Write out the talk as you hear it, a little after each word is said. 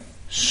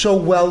So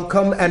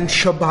welcome and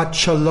Shabbat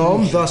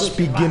Shalom. Thus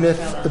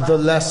beginneth the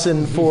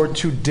lesson for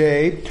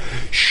today.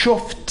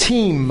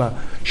 Shoftim.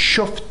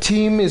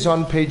 Shoftim is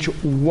on page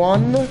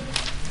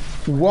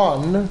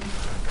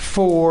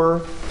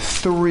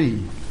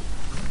 1143.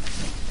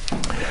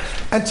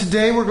 And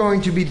today we're going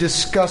to be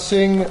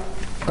discussing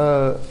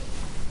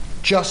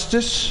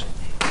justice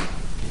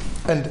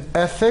and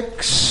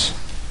ethics.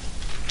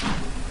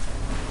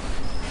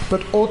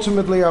 But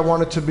ultimately I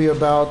want it to be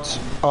about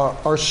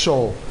our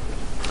soul.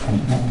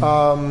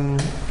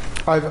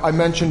 I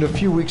mentioned a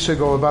few weeks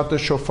ago about the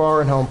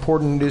shofar and how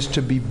important it is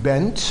to be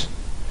bent,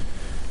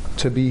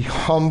 to be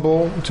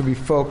humble, to be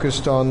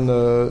focused on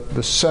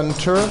the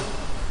center,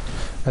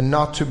 and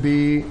not to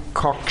be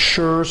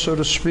cocksure, so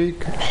to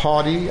speak,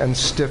 haughty and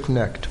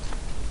stiff-necked.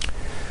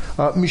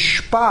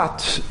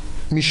 Mishpatim,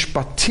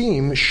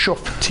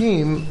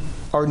 shoftim,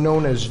 are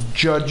known as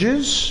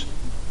judges,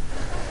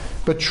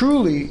 but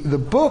truly the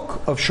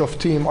book of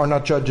shoftim are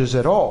not judges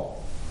at all.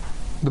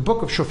 The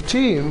book of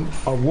Shoftim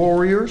are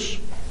warriors,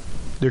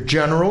 they're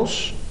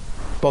generals,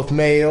 both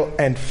male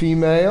and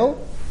female,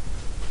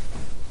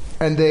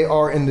 and they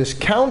are in this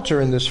counter,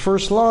 in this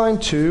first line,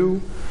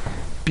 to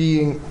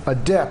being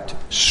adept,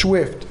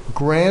 swift,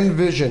 grand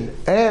vision,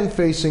 and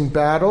facing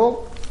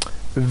battle,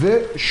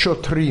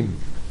 v'shotrim.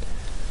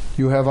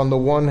 You have on the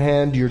one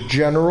hand your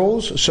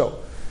generals. So,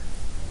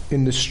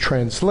 in this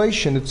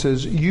translation it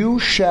says, you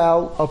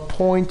shall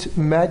appoint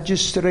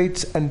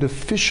magistrates and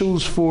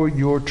officials for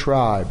your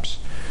tribes.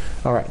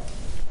 All right.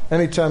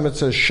 Anytime it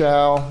says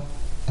shall,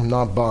 I'm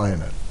not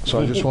buying it.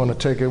 So I just want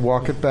to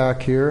walk it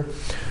back here.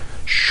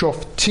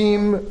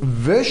 Shoftim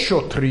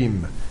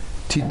v'shotrim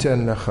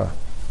titen lecha.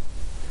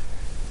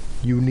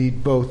 You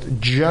need both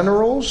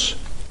generals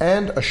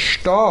and a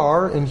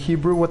shtar. In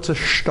Hebrew, what's a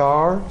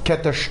shtar?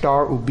 Keta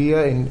shtar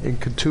ubia in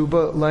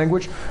Ketubah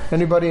language.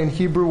 Anybody in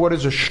Hebrew, what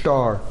is a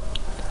shtar?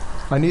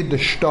 I need the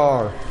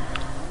shtar.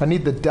 I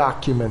need the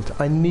document.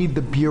 I need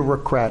the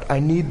bureaucrat.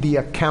 I need the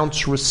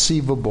accounts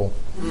receivable.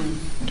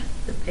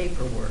 The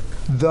paperwork.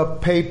 The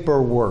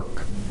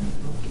paperwork.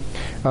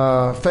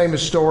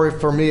 Famous story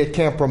for me at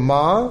Camp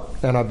Ramah,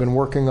 and I've been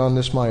working on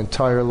this my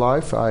entire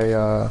life.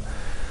 I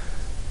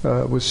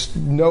was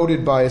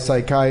noted by a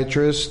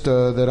psychiatrist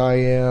that I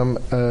am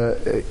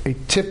a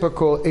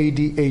typical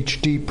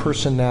ADHD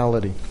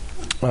personality.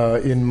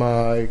 In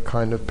my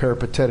kind of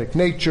peripatetic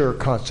nature,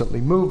 constantly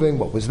moving.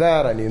 What was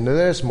that? I need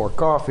this, more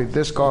coffee,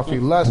 this coffee,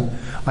 less.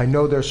 I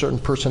know there are certain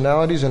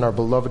personalities in our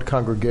beloved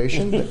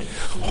congregation that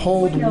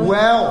hold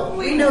well.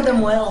 We know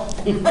them well.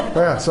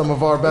 Yeah, some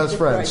of our best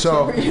friends.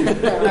 So,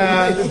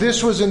 and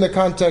this was in the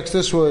context,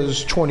 this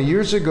was 20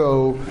 years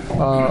ago,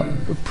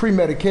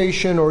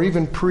 pre-medication or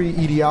even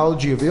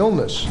pre-etiology of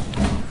illness,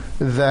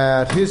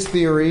 that his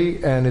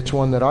theory, and it's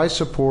one that I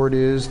support,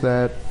 is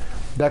that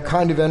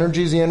kind of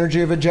energy is the energy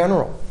of a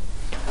general.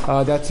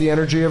 That's the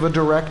energy of a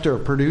director,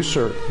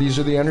 producer. These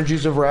are the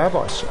energies of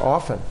rabbis,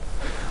 often.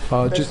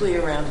 Especially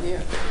around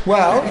here.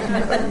 Well,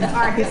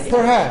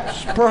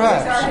 perhaps.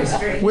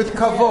 With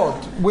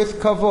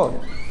kavod.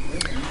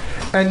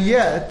 And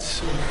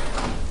yet,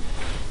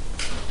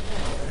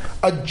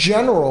 a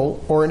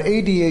general or an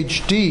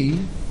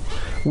ADHD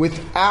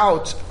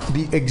without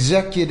the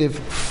executive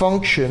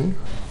function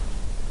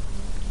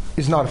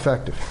is not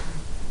effective.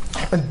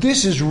 And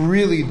this is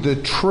really the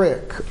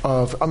trick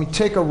of,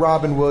 take a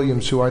Robin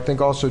Williams, who I think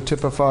also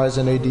typifies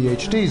an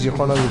ADHD,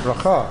 Zichrono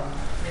Livracha.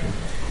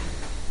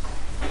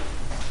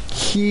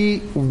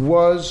 He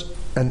was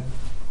an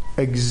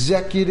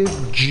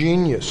executive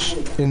genius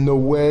in the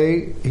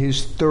way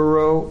his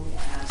thorough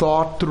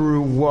thought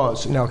through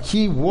was. Now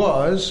he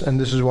was, and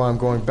this is why I'm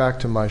going back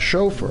to my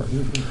chauffeur,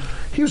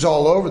 he was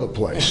all over the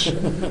place.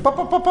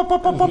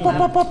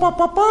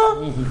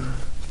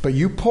 But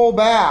you pull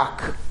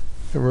back,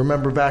 and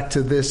remember back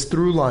to this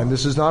through line.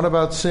 This is not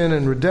about sin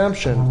and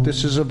redemption.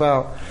 This is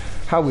about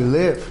how we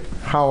live,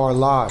 how our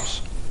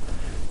lives.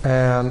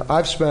 And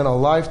I've spent a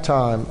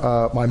lifetime,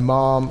 my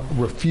mom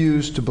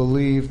refused to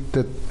believe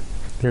that,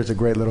 here's a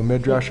great little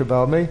midrash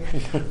about me.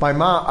 My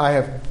mom, I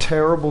have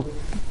terrible,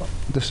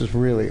 this is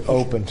really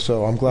open,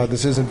 so I'm glad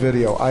this isn't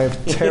video. I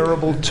have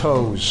terrible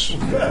toes,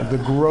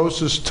 the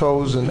grossest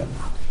toes, and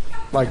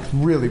like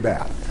really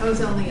bad. I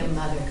was only a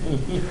mother.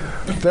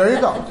 There you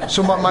go.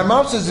 So my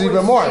mom says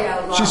even more.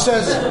 She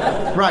says,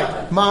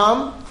 right,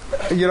 Mom,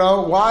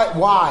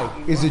 why?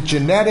 Is it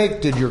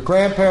genetic? Did your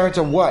grandparents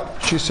or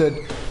what? She said,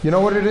 you know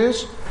what it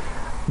is?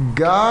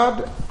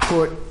 God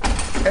put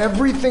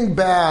everything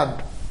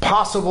bad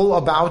possible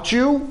about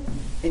you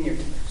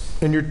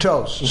in your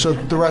toes. So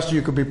the rest of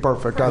you could be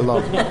perfect. I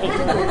love it.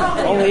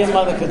 Only a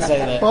mother could say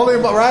that. Only a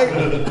mother, right?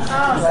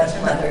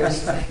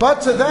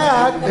 But to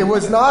that, it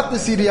was not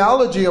this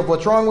ideology of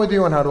what's wrong with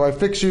you and how do I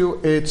fix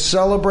you. It's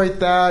celebrate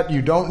that.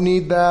 You don't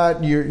need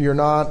that. You're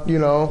not,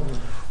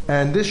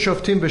 And this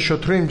Shoftim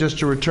v'Shotrim, just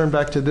to return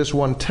back to this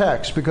one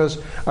text, because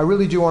I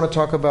really do want to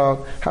talk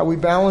about how we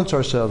balance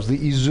ourselves, the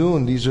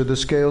izun, these are the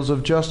scales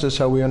of justice,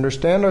 how we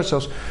understand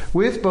ourselves.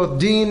 With both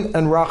din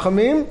and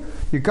rachamim,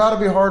 you got to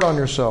be hard on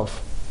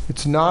yourself.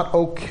 It's not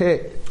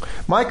okay.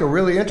 Micah,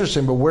 really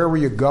interesting, but where were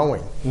you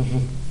going? Mm-hmm.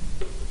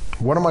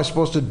 What am I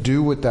supposed to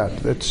do with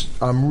that?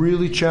 I'm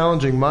really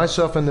challenging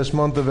myself in this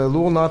month of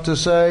Elul not to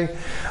say,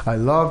 I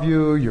love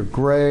you, you're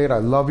great, I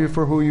love you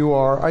for who you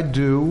are. I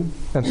do,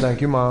 and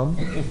thank you, Mom.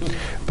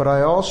 But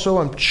I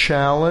also am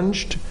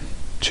challenged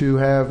to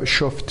have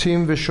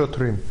shoftim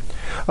v'shotrim.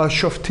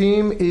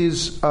 Shoftim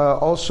is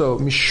also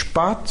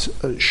mishpat.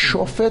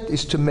 Shofet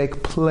is to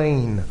make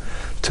plain,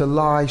 to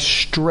lie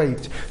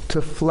straight,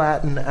 to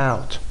flatten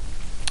out.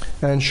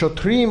 And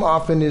shotrim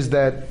often is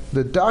that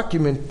the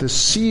document, the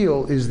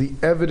seal, is the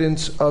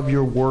evidence of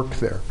your work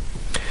there.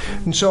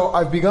 And so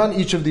I've begun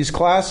each of these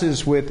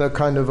classes with a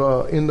kind of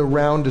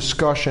in-the-round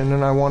discussion,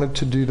 and I wanted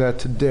to do that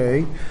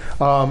today.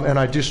 And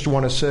I just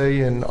want to say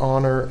in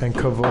honor and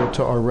kavod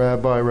to our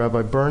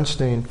Rabbi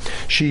Bernstein,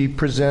 she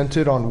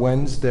presented on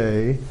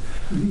Wednesday,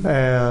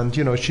 and,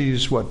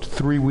 she's,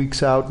 3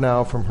 weeks out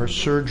now from her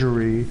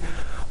surgery.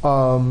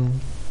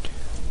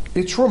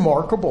 It's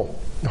remarkable.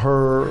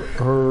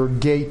 Her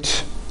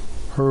gait,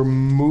 her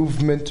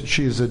movement.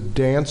 She is a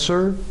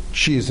dancer.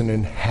 She is an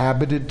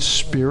inhabited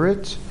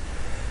spirit.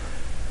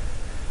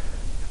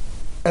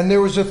 And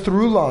there was a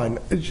through line.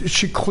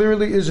 She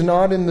clearly is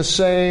not in the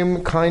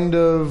same kind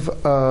of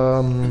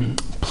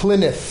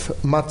plinith,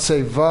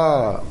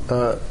 matzeva.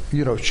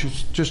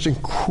 She's just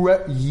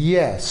incredible.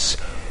 Yes,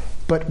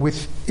 but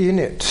within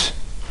it,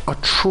 a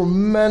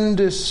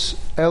tremendous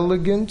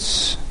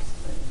elegance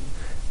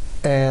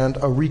and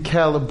a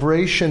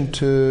recalibration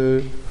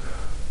to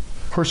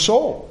her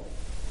soul.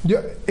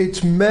 Yeah,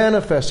 it's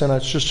manifest, and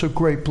it's just a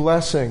great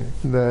blessing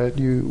that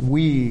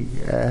we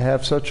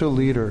have such a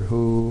leader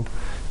who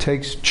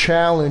takes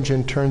challenge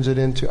and turns it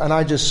into, and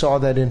I just saw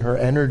that in her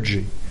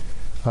energy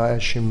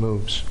as she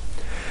moves.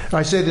 And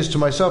I say this to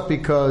myself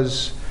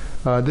because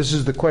this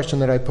is the question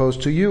that I pose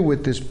to you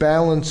with this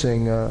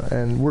balancing,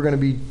 and we're going to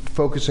be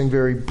focusing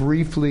very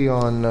briefly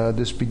on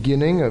this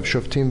beginning of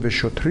Shoftim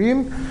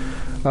v'Shotrim,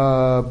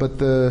 but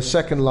the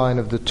second line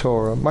of the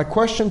Torah. My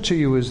question to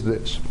you is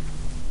this.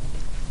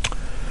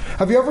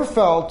 Have you ever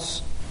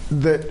felt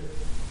that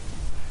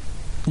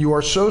you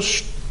are so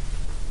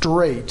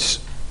straight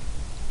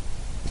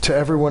to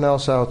everyone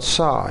else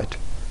outside,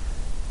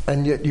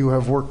 and yet you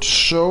have worked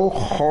so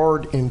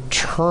hard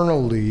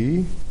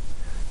internally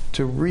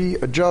to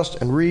readjust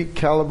and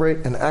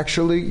recalibrate, and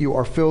actually you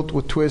are filled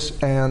with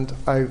twists? And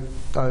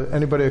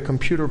anybody a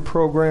computer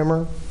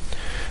programmer?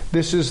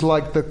 This is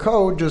like the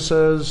code just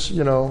says,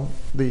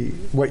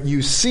 what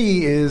you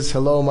see is,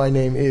 hello, my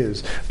name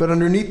is. But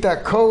underneath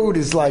that code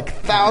is like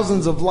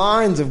thousands of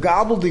lines of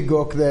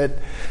gobbledygook that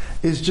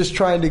is just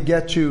trying to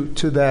get you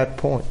to that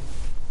point.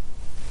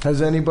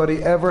 Has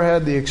anybody ever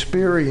had the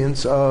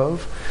experience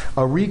of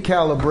a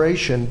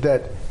recalibration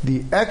that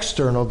the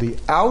external, the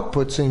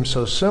output seems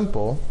so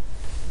simple?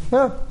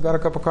 Yeah, got a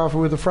cup of coffee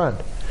with a friend.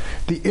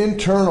 The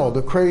internal,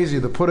 the crazy,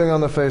 the putting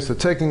on the face, the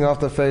taking off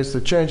the face,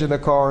 the changing the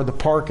car, the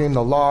parking,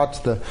 the lots,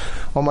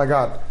 oh my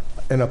God,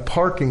 in a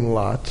parking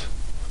lot,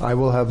 I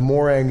will have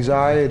more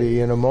anxiety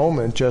in a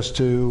moment just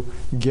to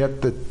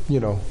get the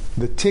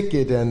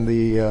ticket and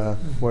the,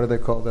 what do they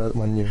call that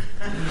when you...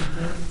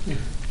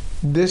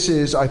 This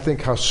is, I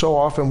think, how so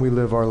often we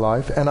live our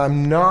life, and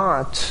I'm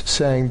not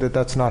saying that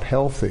that's not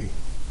healthy.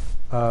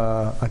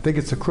 I think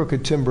it's the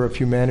crooked timber of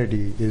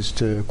humanity, is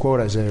to quote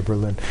Isaiah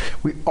Berlin.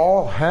 We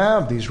all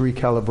have these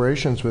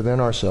recalibrations within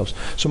ourselves.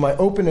 So my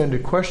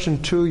open-ended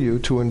question to you,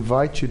 to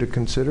invite you to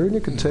consider, and you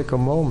can take a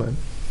moment.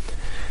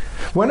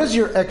 When has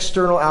your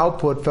external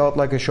output felt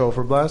like a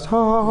shofar blast?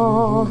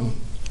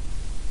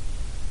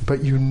 But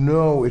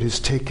it has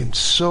taken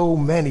so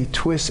many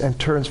twists and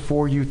turns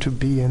for you to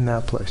be in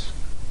that place,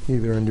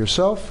 either in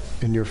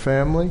yourself, in your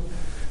family,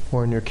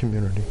 or in your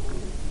community.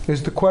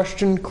 Is the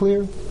question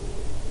clear?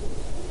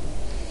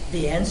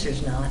 The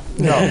answer's not.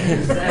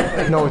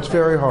 No. No, it's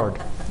very hard.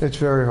 It's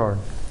very hard.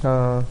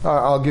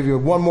 I'll give you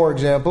one more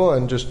example,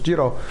 and just,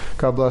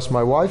 God bless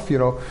my wife,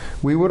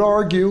 we would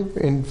argue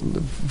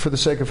for the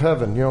sake of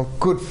heaven,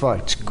 good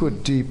fights,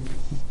 good deep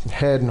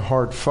head and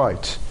heart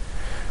fights.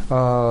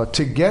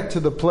 To get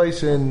to the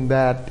place in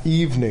that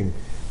evening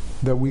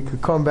that we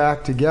could come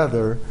back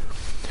together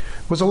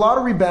was a lot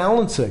of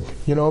rebalancing,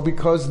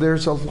 because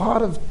there's a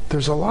lot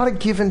of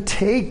give and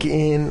take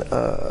in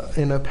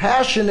a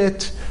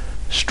passionate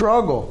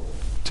struggle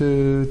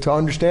to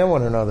understand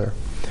one another.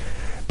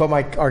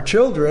 But our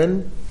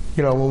children,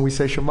 when we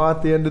say Shema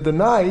at the end of the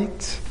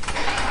night,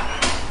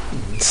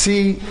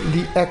 see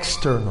the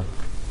external,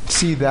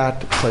 see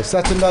that place.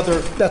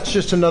 That's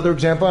just another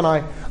example, and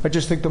I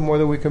just think the more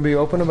that we can be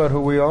open about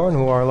who we are and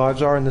who our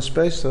lives are in this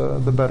space,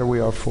 the better we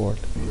are for it.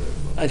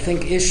 I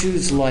think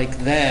issues like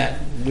that,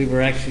 we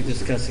were actually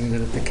discussing that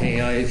at the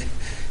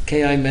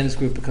KI men's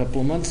group a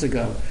couple of months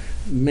ago.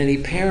 Many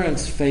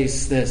parents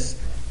face this.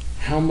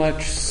 How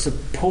much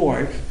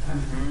support,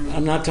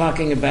 I'm not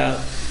talking about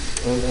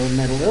a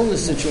mental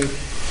illness situation,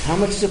 how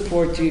much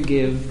support do you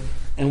give,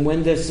 and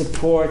when does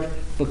support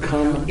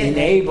become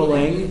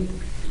enabling,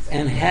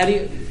 and how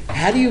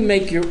do you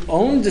make your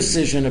own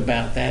decision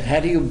about that?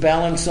 How do you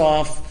balance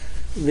off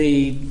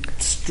the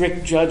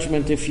strict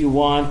judgment, if you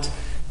want,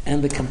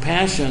 and the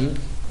compassion.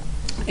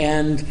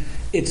 And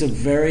it's a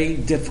very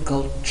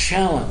difficult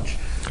challenge.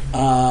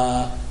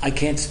 I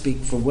can't speak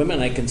for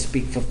women. I can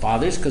speak for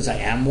fathers because I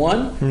am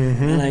one.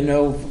 And I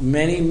know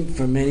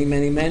for many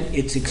men,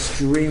 it's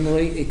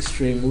extremely,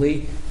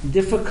 extremely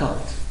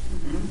difficult.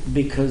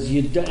 Because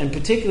and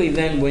particularly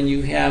then when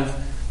you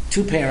have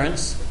two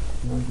parents,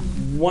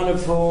 one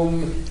of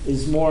whom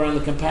is more on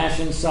the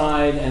compassion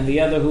side and the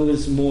other who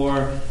is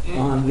more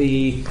on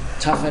the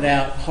tough it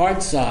out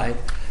hard side.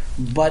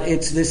 But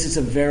this is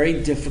a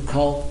very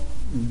difficult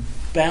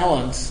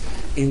balance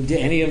in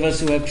any of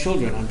us who have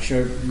children. I'm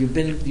sure you've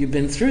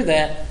been through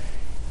that.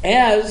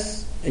 And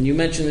you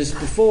mentioned this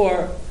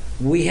before,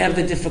 we have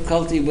the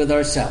difficulty with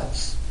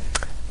ourselves.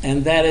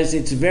 And that is,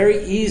 it's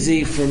very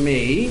easy for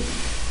me,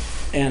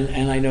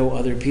 and I know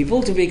other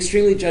people, to be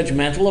extremely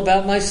judgmental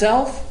about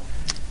myself,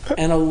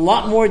 and a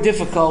lot more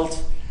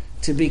difficult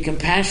to be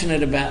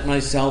compassionate about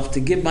myself, to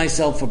give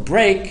myself a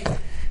break,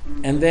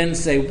 and then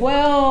say,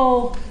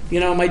 well,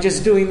 am I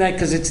just doing that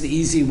because it's the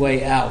easy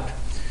way out?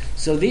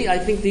 So I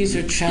think these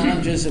are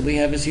challenges that we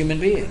have as human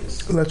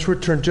beings. Let's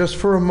return just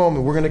for a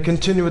moment. We're going to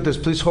continue with this.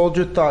 Please hold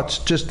your thoughts.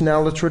 Just now,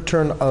 let's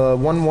return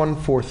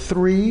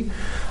 1143.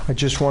 I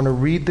just want to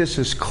read this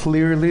as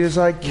clearly as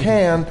I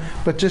can,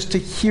 but just to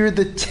hear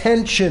the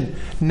tension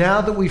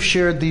now that we've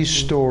shared these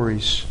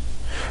stories.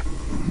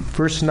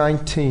 Verse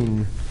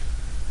 19.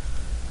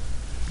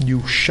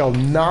 You shall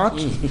not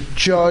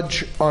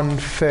judge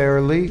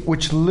unfairly,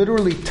 which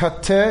literally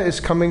tateh is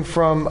coming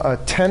from a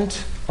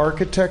tent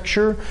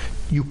architecture.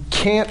 You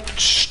can't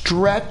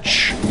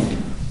stretch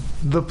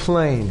the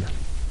plane.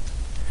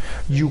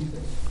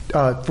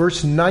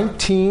 Verse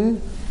 19,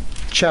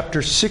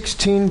 chapter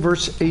 16,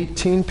 verse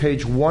 18,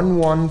 page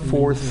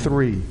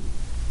 1143.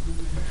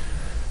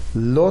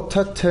 Lo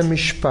tateh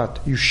mishpat.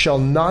 You shall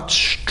not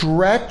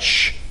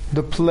stretch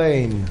the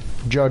plane,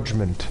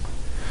 judgment.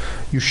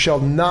 You shall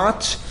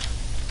not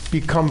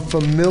become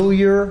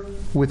familiar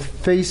with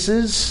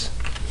faces.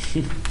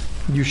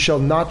 You shall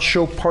not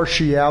show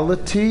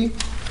partiality.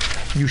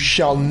 You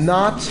shall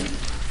not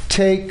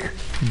take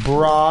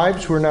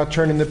bribes. We're now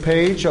turning the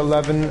page,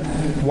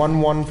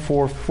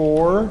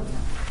 1144.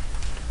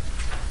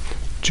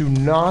 Do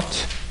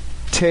not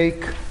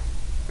take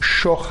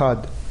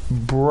shochad,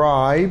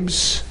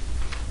 bribes,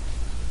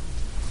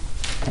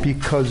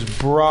 because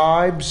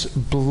bribes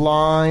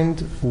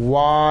blind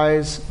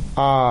wise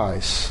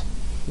eyes.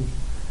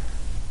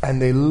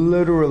 And they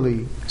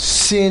literally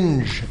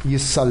singe,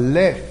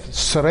 yisalef,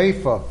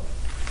 sreifa.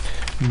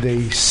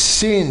 They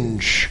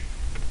singe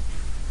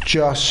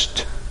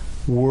just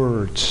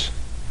words.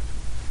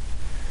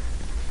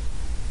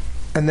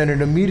 And then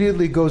it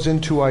immediately goes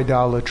into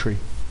idolatry,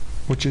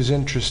 which is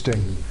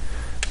interesting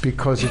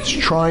because it's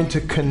trying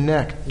to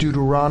connect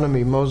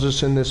Deuteronomy,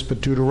 Moses in this,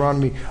 but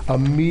Deuteronomy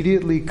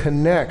immediately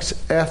connects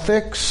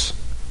ethics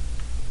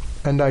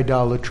and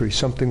idolatry,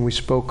 something we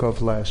spoke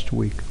of last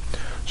week.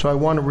 So I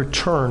want to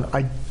return.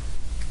 I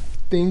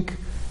think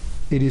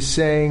it is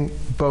saying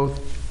both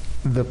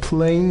the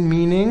plain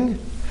meaning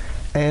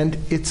and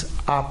its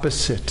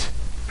opposite.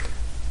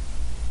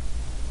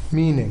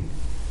 Meaning,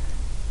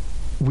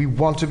 we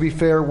want to be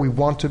fair, we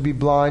want to be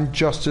blind,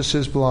 justice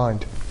is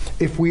blind.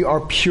 If we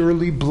are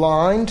purely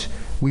blind,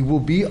 we will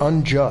be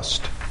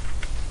unjust.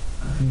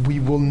 We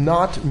will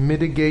not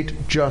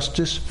mitigate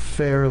justice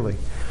fairly.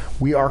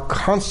 We are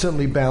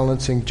constantly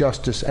balancing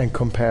justice and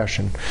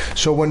compassion.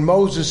 So when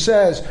Moses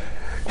says,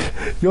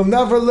 you'll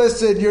never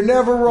listen, you're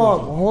never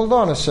wrong. Hold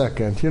on a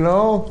second, you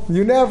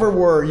never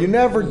were, you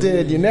never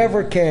did, you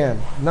never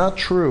can. Not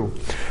true.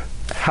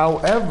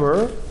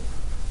 However,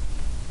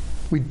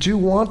 we do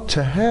want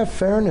to have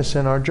fairness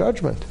in our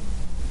judgment.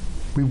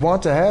 We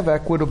want to have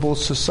equitable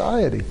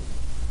society.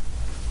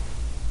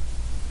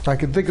 I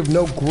can think of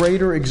no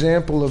greater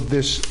example of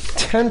this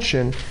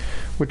tension,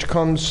 which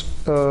comes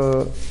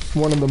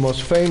one of the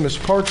most famous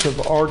parts of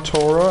our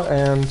Torah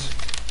and,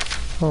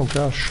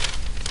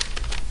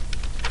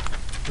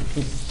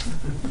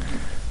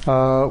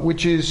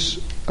 which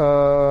is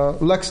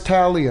lex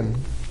talien,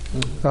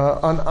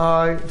 an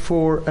eye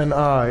for an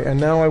eye. And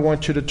now I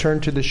want you to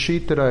turn to the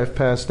sheet that I have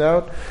passed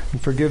out.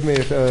 And forgive me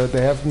if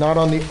they have not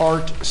on the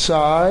art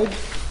side.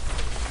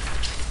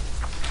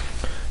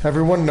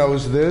 Everyone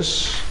knows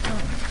this.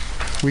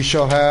 We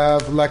shall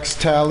have lex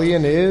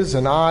talien is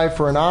an eye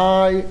for an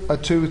eye, a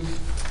tooth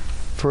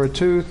for a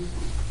tooth,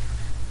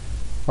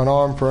 an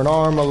arm for an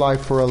arm, a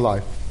life for a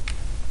life.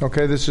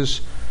 Okay, this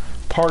is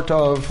part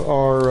of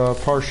our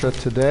Parsha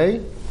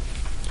today.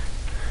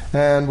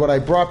 And what I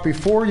brought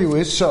before you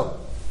is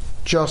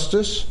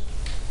justice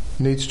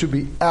needs to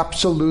be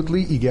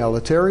absolutely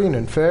egalitarian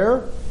and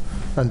fair,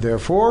 and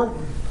therefore,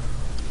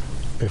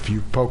 if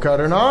you poke out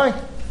an eye,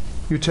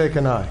 you take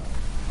an eye.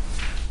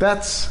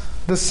 That's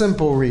the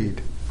simple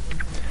read.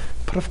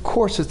 But of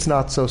course it's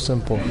not so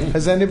simple.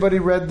 Has anybody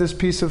read this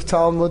piece of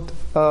Talmud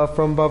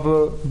from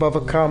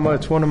Bava Kama?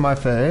 It's one of my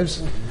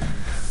faves.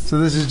 So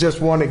this is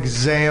just one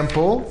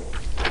example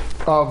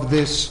of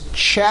this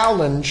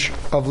challenge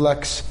of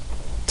lex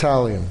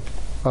talien.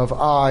 of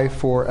eye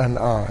for an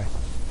eye.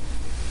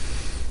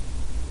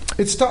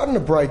 It's taught in a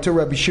Braita,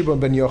 Rabbi Shimon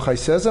ben Yochai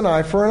says, an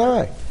eye for an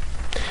eye.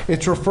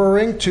 It's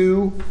referring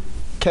to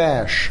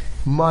cash,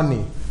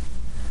 money.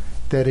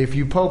 That if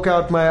you poke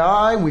out my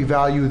eye, we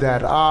value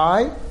that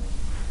eye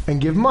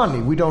and give money.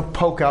 We don't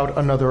poke out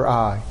another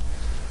eye.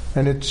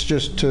 And it's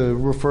just to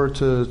refer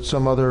to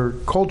some other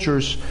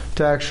cultures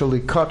to actually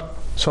cut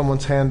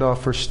someone's hand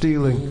off for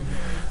stealing.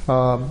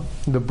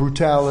 The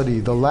brutality,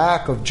 the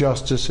lack of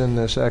justice in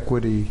this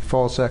equity,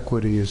 false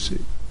equity, is,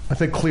 I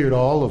think, clear to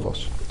all of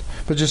us.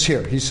 But just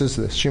here, he says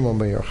this, Shimon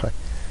ben Yochai.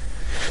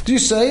 Do you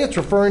say it's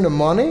referring to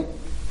money?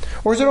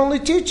 Or is it only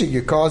teaching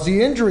you cause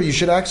the injury? You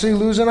should actually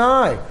lose an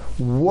eye.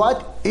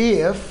 What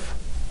if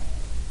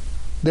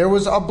there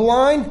was a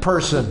blind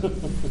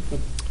person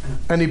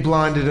and he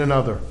blinded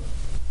another?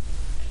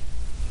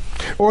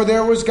 Or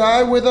there was a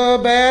guy with a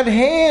bad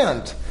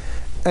hand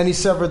and he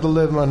severed the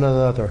limb on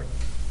another?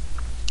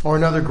 Or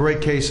another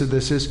great case of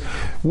this is,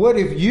 what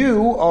if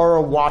you are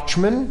a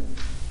watchman,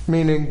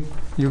 meaning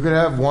you could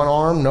have one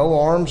arm, no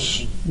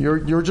arms,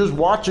 you're just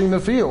watching the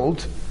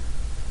field,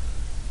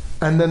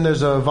 and then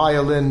there's a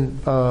violin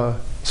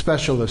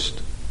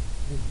specialist.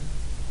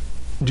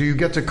 Do you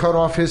get to cut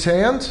off his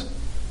hands?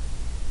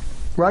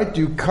 Right?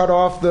 Do you cut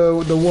off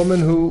the woman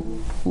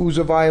who's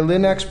a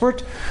violin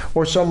expert,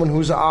 or someone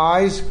whose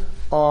eyes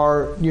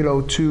are,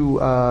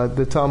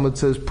 the Talmud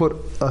says, put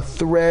a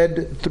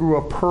thread through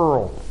a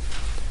pearl?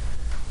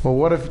 Well,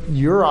 what if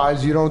your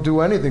eyes, you don't do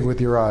anything with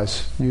your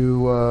eyes?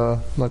 You,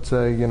 let's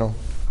say, I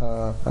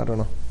don't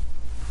know.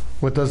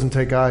 What doesn't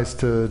take eyes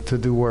to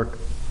do work?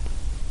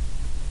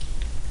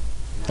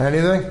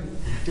 Anything?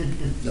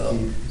 No.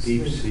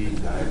 Deep sea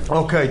divers.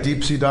 Okay,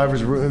 deep sea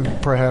divers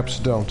perhaps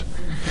don't.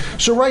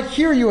 So right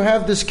here you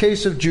have this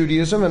case of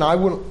Judaism, and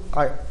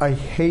I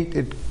hate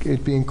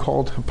it being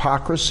called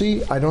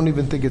hypocrisy. I don't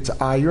even think it's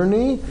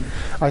irony.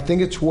 I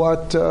think it's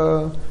what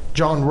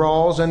John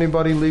Rawls,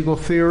 anybody legal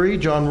theory,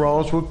 John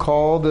Rawls would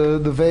call the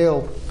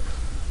veil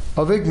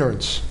of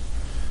ignorance,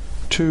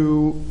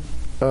 to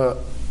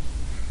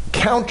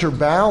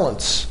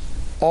counterbalance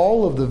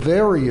all of the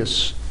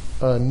various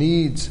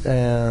needs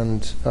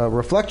and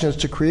reflections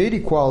to create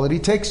equality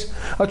takes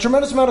a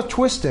tremendous amount of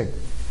twisting.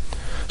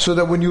 So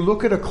that when you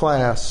look at a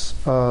class,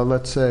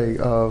 let's say,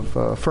 of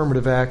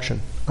affirmative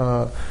action,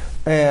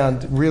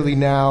 and really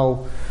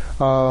now,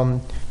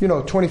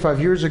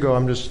 25 years ago,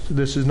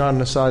 this is not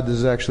an aside, this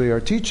is actually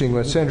our teaching,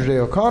 what Sandra Day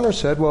O'Connor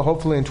said, well,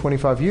 hopefully in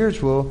 25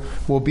 years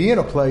we'll be in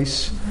a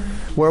place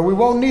where we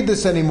won't need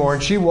this anymore.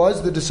 And she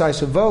was the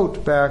decisive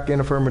vote back in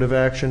affirmative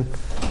action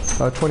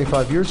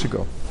 25 years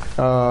ago.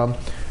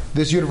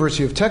 This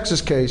University of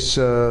Texas case,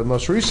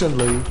 most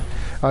recently,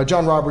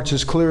 John Roberts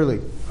is clearly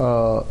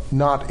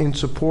not in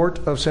support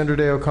of Sandra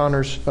Day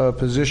O'Connor's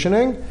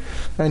positioning,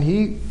 and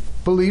he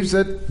believes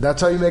that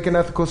that's how you make an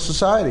ethical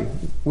society,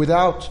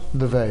 without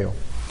the veil.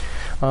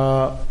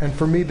 And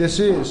for me, this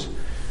is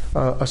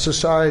a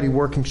society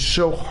working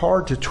so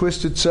hard to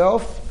twist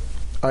itself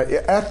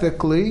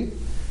ethically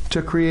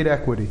to create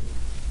equity.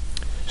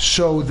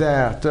 So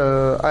that,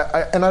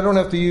 I don't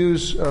have to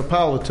use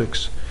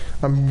politics.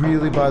 I'm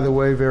really, by the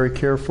way, very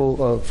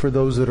careful for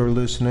those that are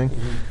listening.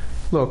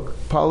 Mm-hmm.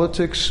 Look,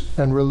 politics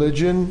and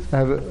religion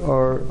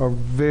are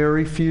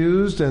very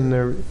fused,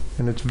 and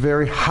it's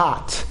very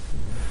hot.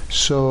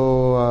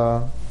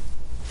 So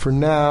for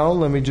now,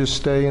 let me just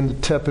stay in the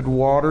tepid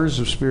waters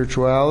of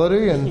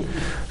spirituality, and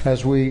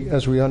as we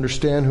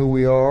understand who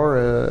we are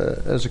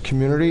as a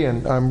community,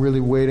 and I'm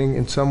really waiting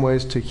in some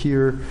ways to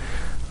hear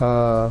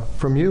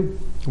from you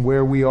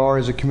where we are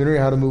as a community,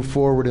 how to move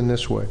forward in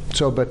this way.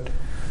 But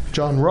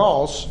John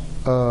Rawls,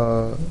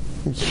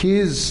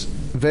 his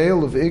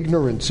veil of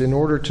ignorance, in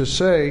order to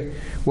say,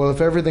 well, if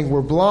everything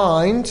were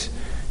blind,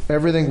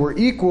 everything were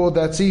equal,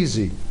 that's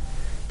easy.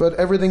 But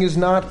everything is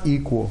not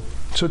equal.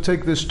 So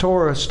take this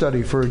Torah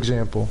study, for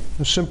example.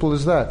 As simple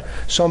as that.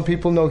 Some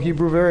people know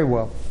Hebrew very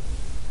well.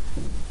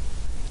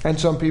 And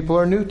some people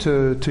are new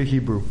to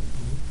Hebrew.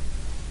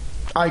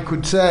 I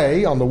could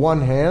say, on the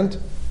one hand,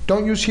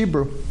 don't use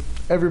Hebrew.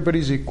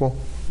 Everybody's equal.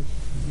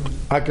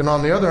 I can,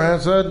 on the other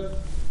hand, say,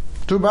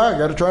 too bad,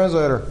 got a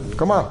translator.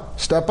 Come on,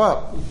 step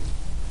up.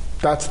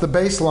 That's the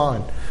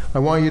baseline. I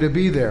want you to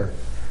be there.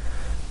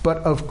 But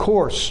of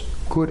course,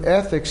 good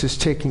ethics is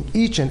taking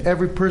each and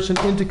every person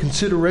into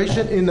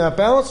consideration in that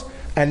balance.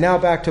 And now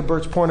back to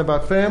Bert's point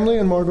about family,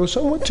 and Margot,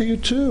 somewhat to you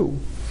too.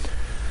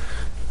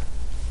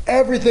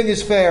 Everything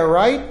is fair,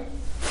 right?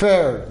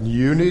 Fair.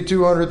 You need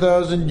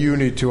 200,000, you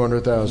need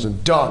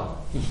 200,000. Done.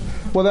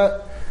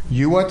 Well,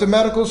 you went to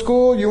medical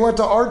school, you went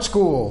to art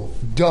school.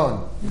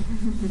 Done.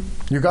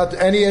 You got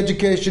any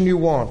education you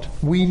want.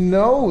 We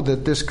know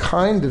that this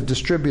kind of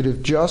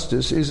distributive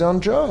justice is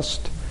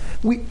unjust.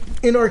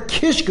 In our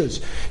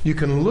kishkas, you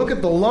can look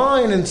at the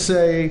line and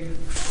say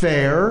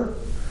fair,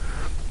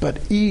 but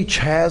each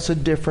has a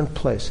different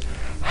place.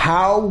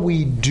 How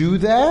we do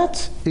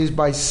that is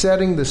by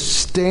setting the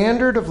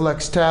standard of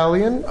lex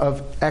talien,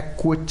 of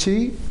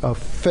equity, of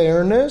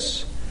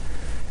fairness,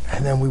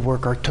 And then we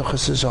work our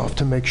tuchuses off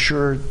to make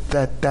sure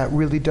that that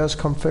really does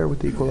come fair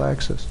with equal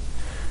access.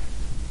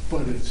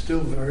 But it's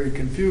still very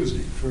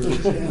confusing. For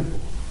example,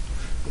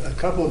 a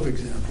couple of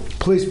examples.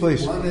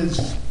 Please. One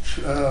is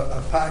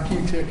a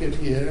parking ticket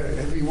here.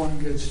 Everyone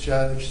gets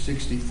charged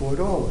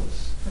 $64.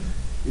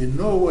 In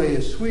Norway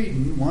or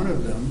Sweden, one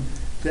of them,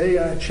 they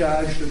are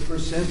charged a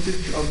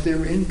percentage of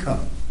their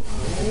income.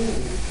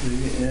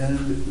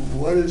 And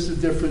what is the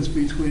difference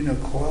between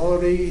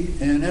equality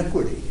and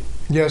equity?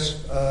 Yes.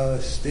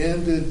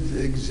 Standard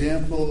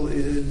example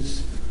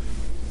is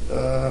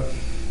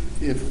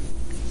if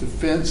the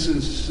fence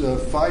is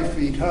 5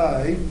 feet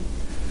high,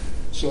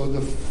 so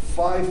the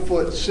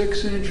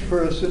 5'6"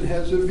 person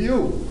has a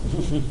view,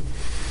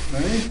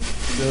 right?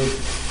 The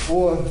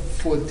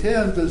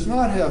 4'10" does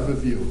not have a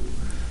view,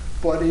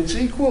 but it's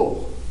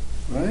equal,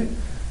 right?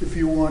 If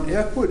you want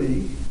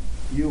equity,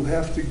 you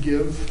have to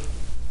give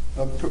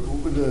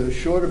the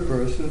shorter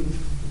person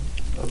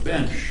a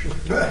bench,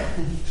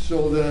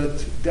 so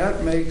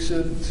that makes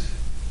it,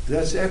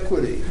 that's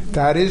equity.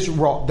 That is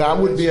Rawls. That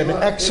would be an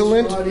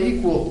excellent It's not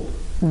equal.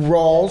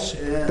 Rawls.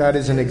 That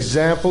is an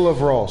example of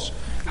Rawls.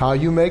 How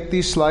you make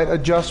these slight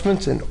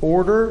adjustments in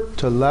order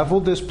to level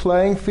this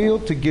playing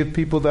field to give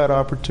people that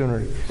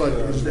opportunity. But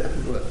is that,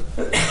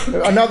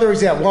 Another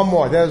example, one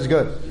more. That was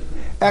good.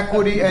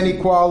 Equity and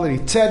equality.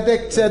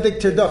 Tzedek, tzedek,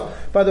 tirdof.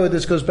 By the way,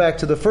 this goes back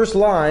to the first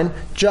line,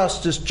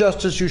 justice,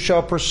 justice you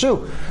shall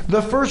pursue.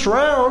 The first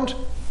round,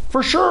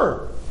 for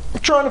sure, I'm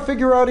trying to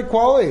figure out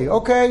equality.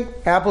 Okay,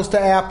 apples to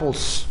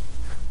apples.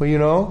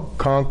 Well,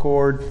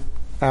 Concord,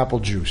 apple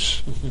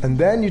juice. And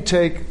then you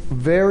take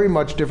very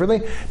much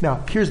differently.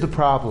 Now, here's the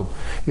problem,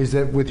 is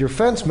that with your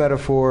fence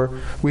metaphor,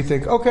 we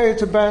think, okay,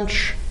 it's a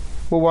bench.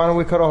 Well, why don't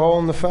we cut a hole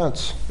in the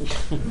fence?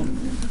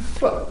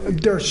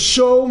 There's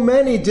so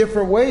many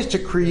different ways to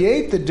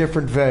create the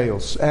different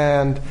veils.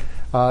 And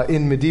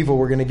in medieval,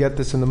 we're going to get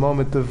this in a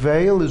moment, the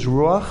veil is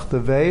ruach, the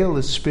veil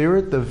is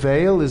spirit, the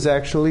veil is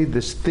actually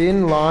this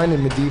thin line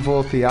in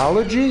medieval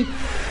theology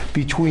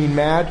between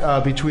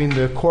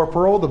the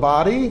corporal, the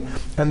body,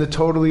 and the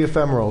totally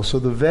ephemeral. So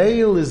the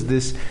veil is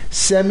this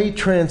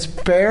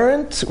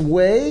semi-transparent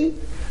way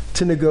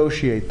to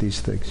negotiate these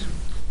things.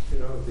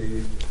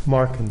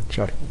 Mark and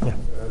Chuck. Yeah.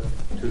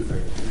 Two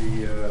things.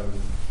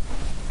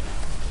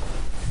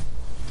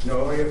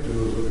 All you have to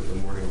do is look at the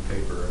morning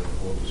paper and the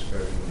whole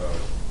discussion about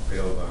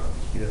bail bonds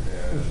and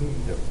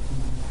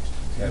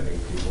having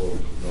people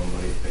with no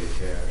money pay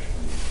cash.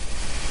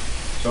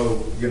 So,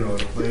 it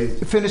plays...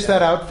 Finish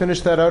that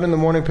out in the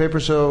morning paper,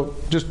 so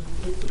just...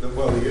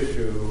 Well, the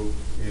issue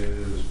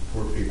is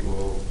poor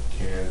people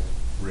can't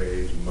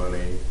raise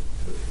money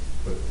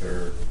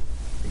to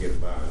get a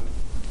bond.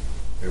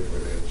 Therefore,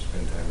 they have to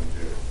spend time in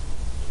jail.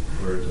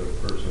 Whereas a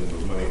person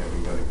with money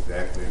having done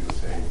exactly the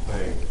same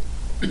thing,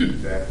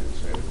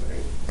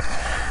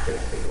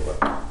 gets to go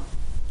up.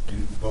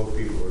 Both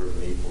people are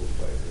in equal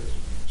like this.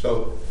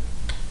 So,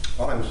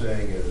 all I'm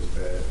saying is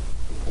that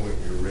the point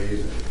you're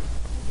raising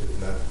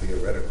is not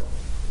theoretical.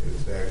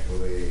 It's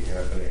actually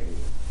happening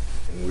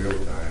in real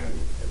time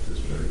at this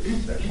very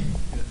second.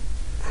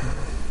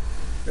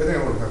 The other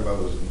thing I want to talk about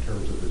was in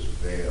terms of this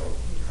veil.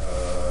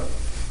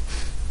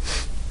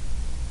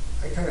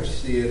 I kind of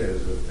see it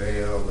as a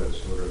veil that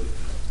sort of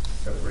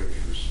separates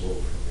your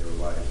soul from your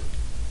life.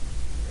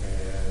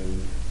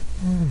 And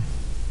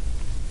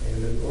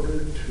in order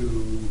to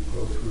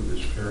go through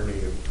this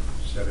journey of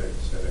tzedek,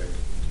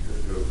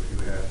 you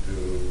have to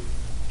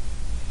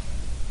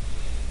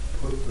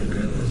put the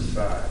veil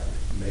aside,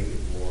 make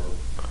it more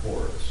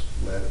porous,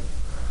 let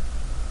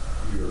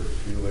your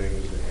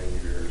feelings and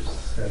your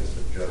sense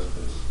of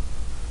justice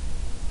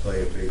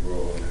play a big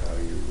role in how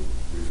you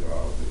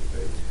resolve the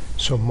fate.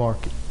 So,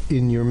 Mark,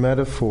 in your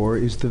metaphor,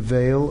 is the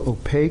veil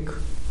opaque,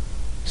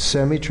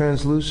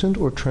 semi-translucent,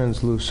 or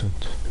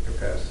translucent? The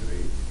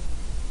capacity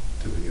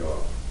to be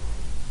off,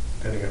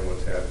 depending on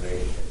what's happening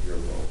at your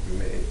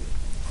moment.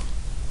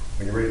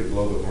 When you're ready to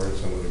blow the horn at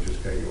someone who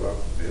just got you off,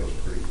 the veil's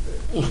pretty thick.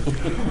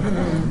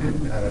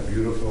 On a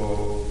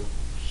beautiful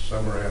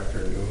summer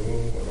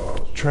afternoon with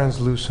all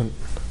translucent.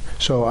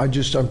 So I'm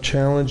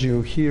challenging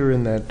you here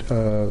in that,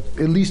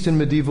 at least in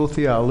medieval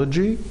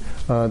theology,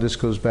 this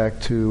goes back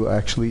to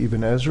actually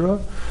Ibn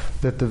Ezra,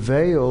 that the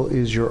veil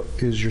is your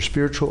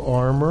spiritual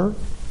armor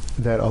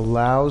that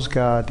allows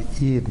God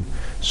in.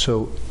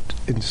 So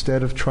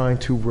instead of trying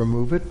to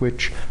remove it,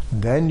 which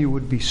then you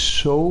would be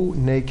so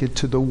naked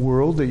to the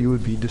world that you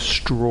would be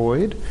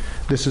destroyed.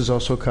 This is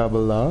also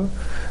Kabbalah,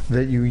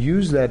 that you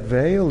use that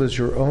veil as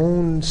your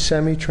own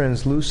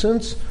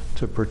semi-translucence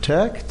to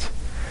protect.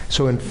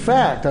 So in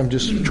fact, I'm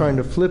just trying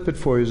to flip it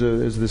for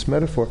you as this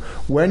metaphor.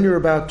 When you're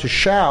about to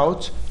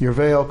shout, your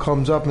veil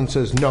comes up and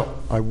says, no,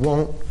 I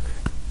won't.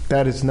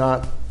 That is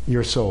not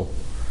your soul.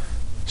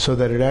 So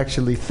that it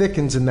actually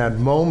thickens in that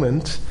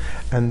moment,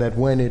 and that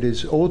when it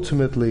is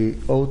ultimately,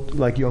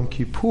 like Yom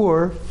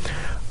Kippur,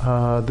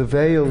 the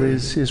veil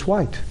is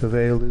white. The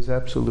veil is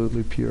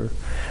absolutely pure.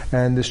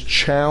 And this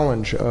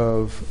challenge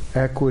of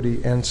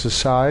equity and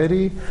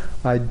society,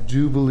 I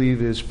do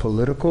believe is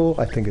political.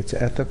 I think it's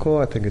ethical.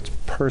 I think it's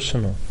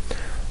personal.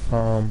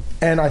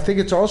 And I think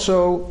it's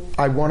also,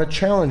 I want to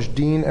challenge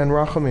Dean and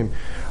Rachamim.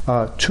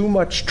 Too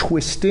much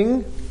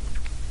twisting.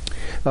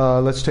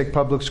 Let's take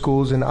public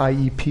schools and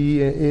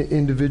IEP,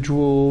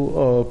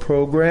 individual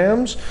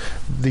programs.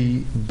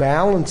 The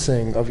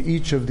balancing of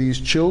each of these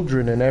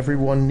children and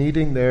everyone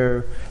needing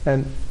their,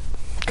 and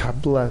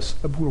God bless,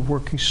 we're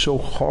working so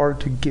hard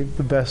to give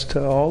the best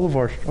to all of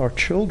our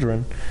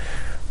children.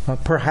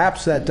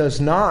 Perhaps that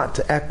does not,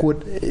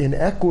 in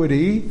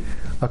equity,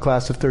 a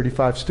class of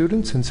 35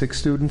 students and 6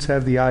 students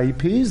have the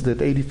IEPs, that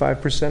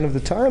 85% of the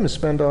time is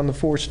spent on the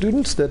 4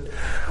 students that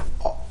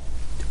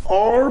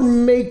are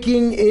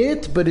making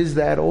it, but is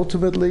that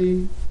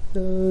ultimately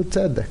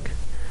tzedek?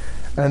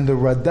 And the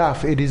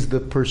radaf, it is the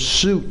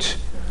pursuit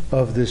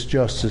of this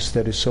justice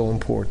that is so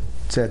important.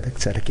 Tzedek,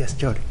 tzedek. Yes,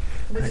 Jody.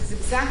 This is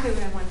exactly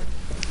what I wanted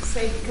to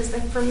say, because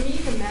for me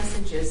the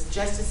message is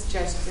justice,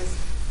 justice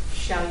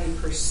shall you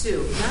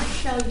pursue, not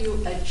shall you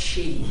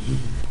achieve.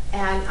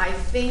 And I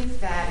think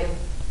that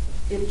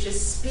it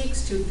just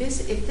speaks to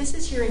this, if this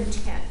is your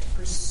intent,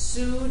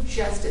 pursue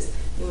justice.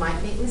 You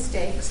might make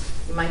mistakes,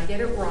 you might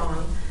get it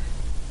wrong,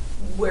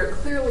 where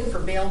clearly for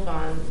bail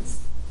bonds,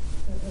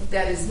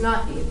 that is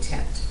not the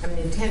intent. I mean,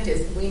 the intent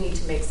is we need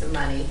to make some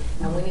money,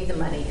 and we need the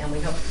money, and we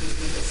hope that these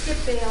people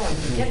skip bail and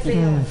can get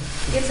bail.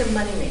 It's a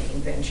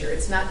money-making venture.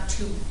 It's not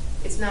to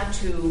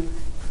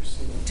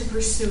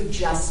pursue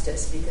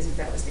justice, because if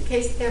that was the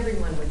case,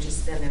 everyone would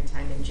just spend their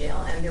time in jail,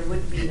 and there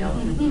would be no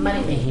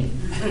money-making.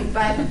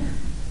 But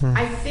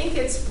I think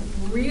it's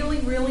really,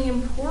 really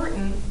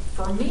important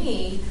for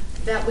me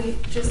that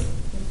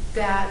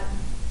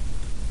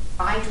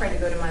I try to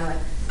go to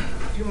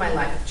through my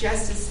life,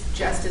 justice,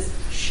 justice,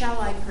 shall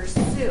I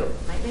pursue?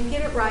 Might not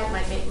get it right,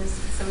 might make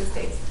some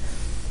mistakes,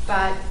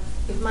 but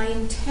if my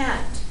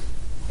intent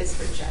is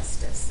for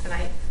justice,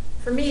 and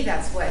for me,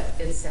 that's what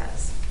it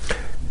says.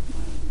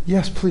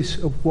 Yes, please.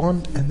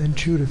 One, and then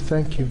Judith.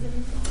 Thank you.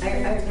 I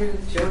agree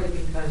with Jody,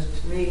 because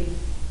to me,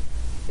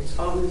 it's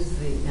always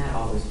not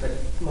always, but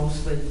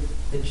mostly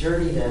the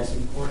journey that's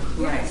important.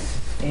 Right.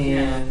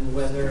 And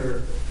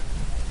whether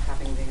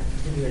having to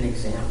give you an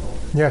example.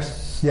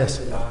 Yes.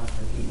 Started off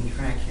the beaten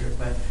track here,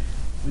 but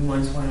we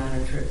once went on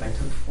a trip. I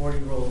took 40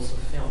 rolls of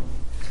film.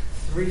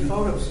 3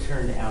 photos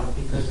turned out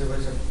because there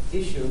was an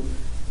issue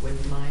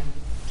with my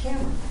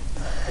camera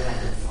that I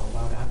didn't know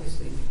about,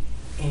 obviously.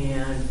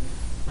 And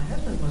my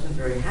husband wasn't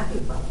very happy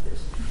about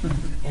this.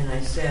 And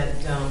I said,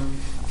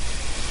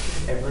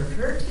 "Has it ever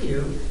occurred to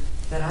you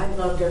that I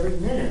loved every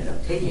minute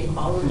of taking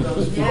all of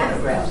those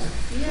photographs?"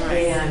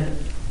 Yes. And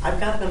I've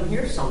got them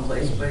here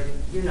someplace, but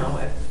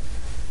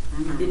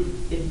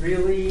it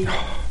really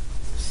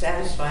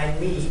satisfied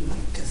me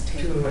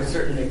to a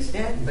certain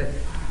extent. But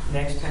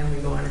next time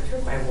we go on a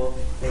trip, I will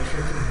make sure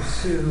to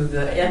pursue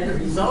the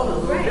end result a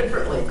little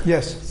differently.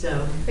 Yes.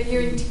 So, But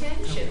your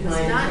intention was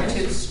not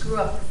to screw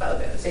up the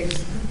photos.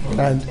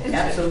 And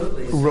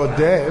absolutely. So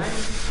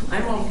Rodef.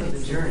 I'm all for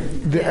the journey.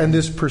 And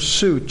this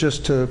pursuit,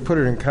 just to put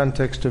it in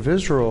context of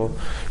Israel,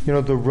 the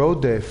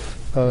Rodef,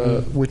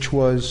 which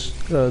was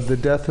the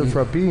death of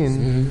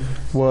Rabin,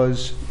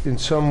 was in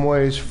some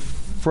ways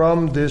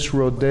from this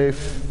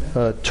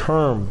Rodef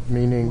term,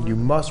 meaning you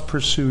must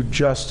pursue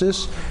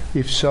justice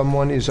if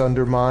someone is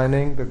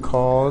undermining the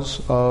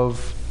cause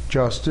of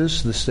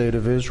justice, the state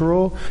of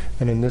Israel,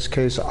 and in this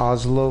case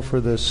Oslo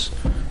for this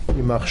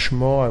Yimach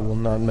Shmo. I will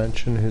not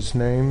mention his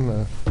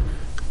name.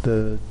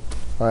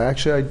 I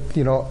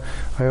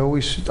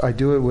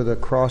do it with a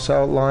cross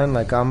outline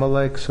like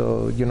Amalek.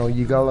 So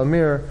Yigal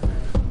Amir,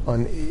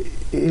 an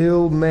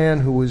ill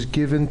man who was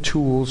given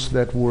tools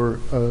that were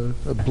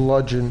a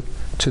bludgeon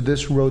to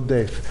this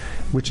Rodef,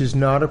 which is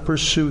not a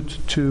pursuit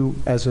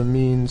as a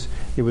means,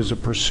 it was a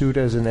pursuit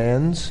as an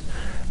ends,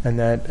 and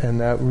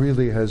that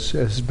really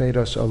has made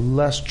us a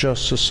less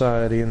just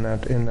society in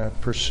that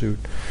pursuit.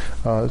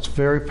 It's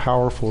very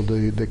powerful,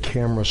 the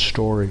camera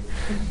story,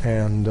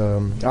 and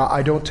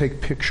I don't take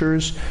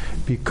pictures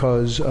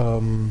because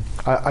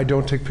I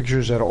don't take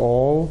pictures at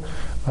all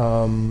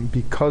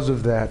because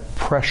of that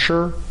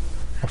pressure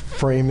of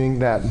framing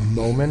that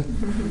moment,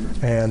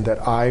 and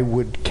that I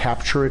would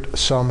capture it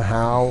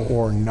somehow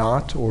or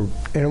not, and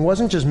it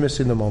wasn't just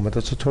missing the moment.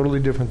 That's a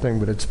totally different thing,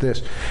 but it's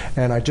this.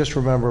 And I just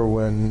remember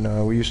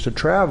when we used to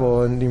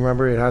travel, and you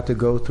remember it had to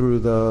go through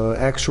the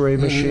X-ray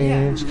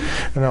machines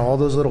and all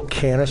those little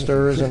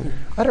canisters, and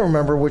I don't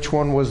remember which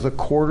one was the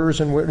quarters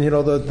and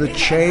the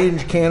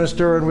change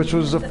canister, and which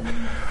was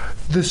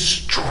the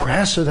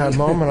stress of that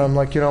moment. I'm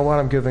like,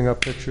 I'm giving up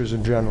pictures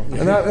in general.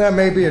 And that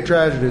may be a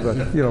tragedy,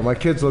 but, my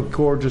kids look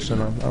gorgeous,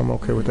 and I'm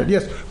okay with that.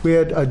 Yes, we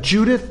had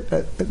Judith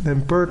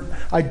and Bert.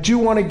 I do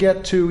want to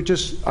get to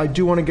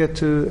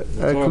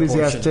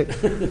Ecclesiastic.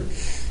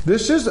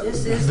 This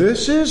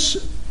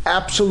is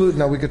absolute.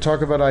 Now we could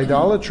talk about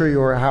idolatry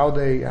or how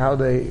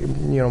they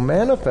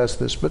manifest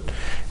this, but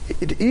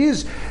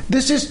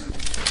this is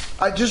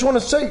I just want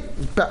to say,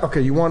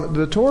 okay, you want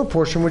the Torah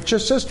portion, which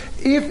just says,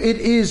 if it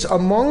is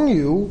among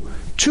you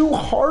too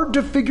hard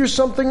to figure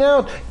something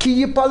out,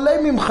 ki yipaleh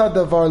mimcha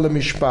davar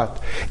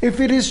lemishpat. If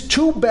it is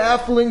too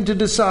baffling to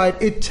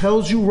decide, it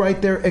tells you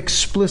right there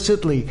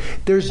explicitly,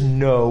 there's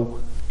no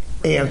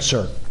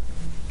answer.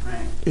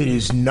 Right. It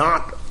is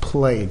not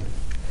plain.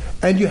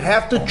 And you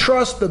have to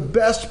trust the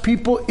best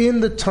people in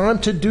the time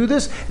to do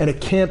this, and it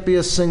can't be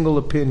a single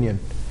opinion.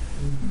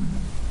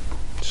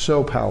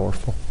 So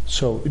powerful.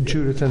 So,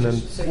 Judith and then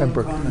Just one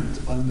Ember. comment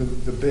on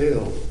the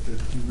bail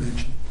that you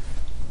mentioned.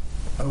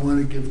 I want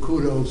to give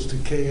kudos to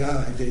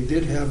KI. They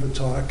did have a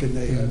talk, and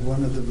they had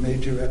one of the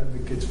major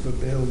advocates for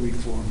bail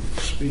reform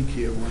speak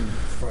here one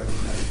Friday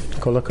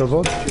night. Kol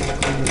hakavod.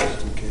 Just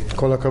kudos to KI.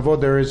 Kol hakavod.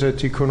 There is a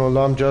Tikkun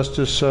Olam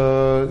Justice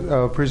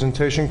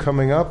presentation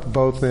coming up,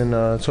 both in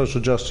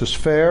Social Justice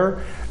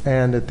Fair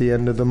and at the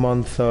end of the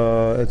month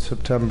in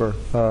September.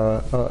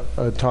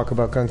 Talk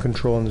about gun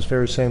control in this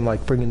very same,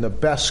 like bringing the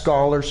best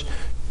scholars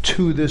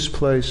to this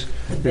place.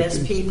 The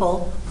best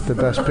people. The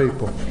best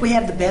people. We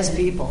have the best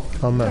people.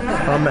 Amen.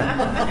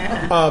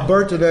 Amen.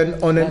 Bert, and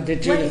then on it.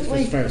 Did Judith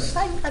was first.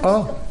 I'm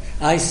Oh.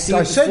 still- I see. I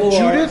the said floor.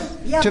 Judith.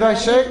 Yeah, Did but I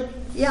say?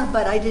 Yeah,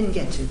 but I didn't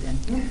get to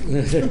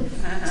then.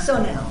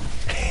 So now,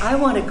 I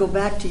want to go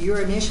back to your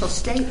initial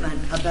statement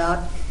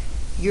about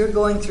you're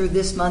going through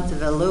this month of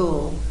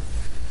Elul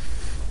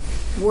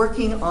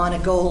working on a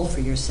goal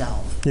for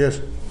yourself. Yes.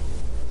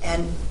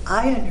 And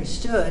I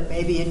understood,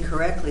 maybe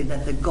incorrectly,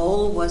 that the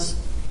goal was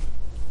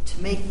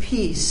to make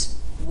peace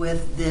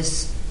with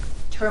this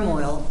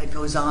turmoil that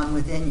goes on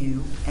within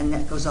you and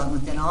that goes on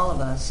within all of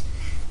us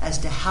as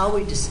to how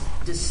we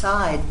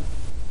decide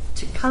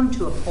to come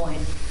to a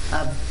point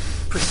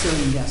of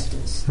pursuing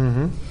justice.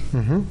 Mm-hmm.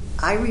 Mm-hmm.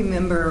 I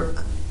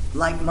remember,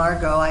 like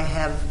Margot, I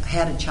have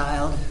had a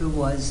child who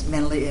was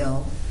mentally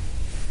ill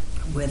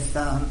with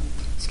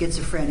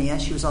schizophrenia.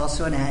 She was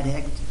also an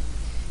addict,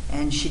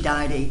 and she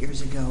died 8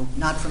 years ago,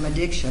 not from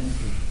addiction.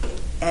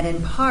 And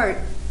in part,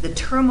 the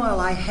turmoil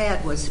I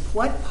had was,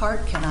 what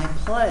part can I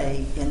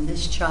play in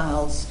this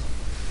child's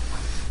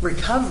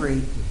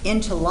recovery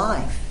into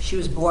life? She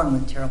was born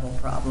with terrible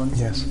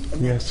problems, Yes,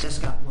 and yes. it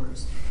just got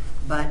worse.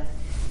 But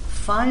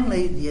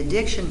finally, the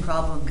addiction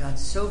problem got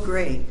so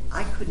great,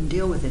 I couldn't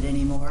deal with it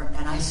anymore.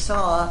 And I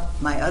saw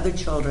my other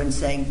children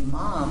saying,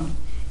 Mom,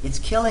 it's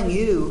killing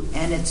you,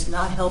 and it's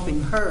not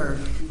helping her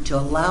to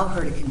allow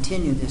her to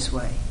continue this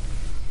way.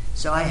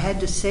 So I had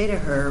to say to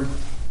her,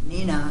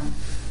 Nina,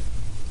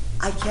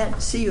 I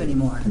can't see you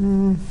anymore.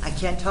 I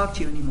can't talk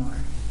to you anymore.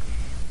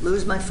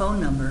 Lose my phone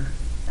number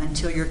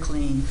until you're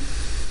clean.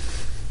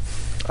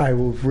 I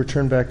will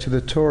return back to the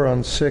Torah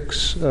on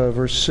 6,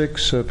 verse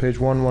 6, page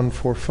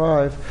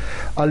 1145.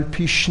 Al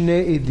pi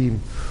shnei edim,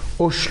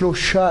 o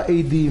shlosha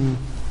edim,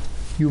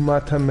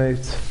 yumat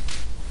hamet.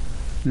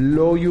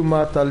 Lo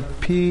yumat al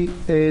pi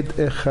ed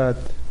echad.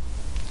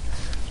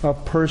 A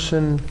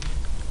person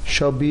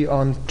shall be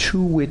on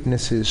 2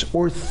 witnesses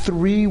or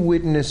 3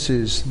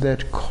 witnesses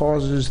that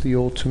causes the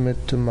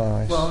ultimate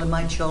demise. Well,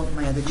 my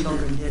other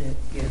children did it.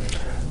 Yeah.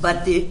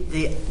 But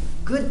the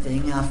good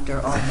thing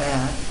after all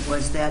that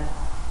was that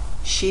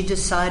she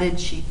decided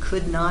she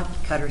could not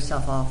cut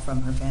herself off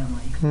from her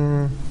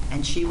family.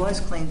 And she was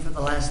clean for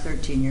the last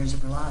 13 years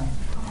of her life.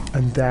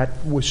 And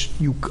that was,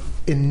 you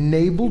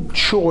enabled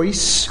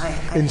choice I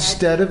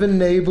instead of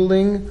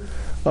enabling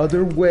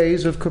other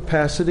ways of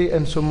capacity.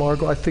 And so,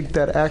 Margot, I think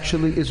that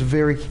actually is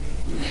very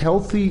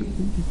healthy.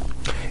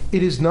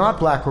 It is not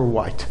black or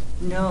white.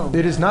 No.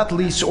 It is not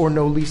lease or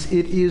no lease.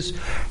 It is,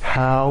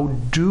 how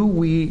do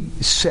we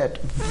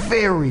set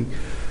very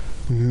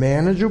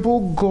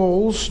manageable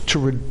goals to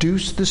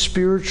reduce the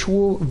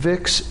spiritual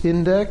VIX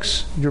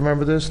index? Do you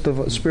remember this?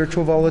 The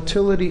spiritual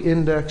volatility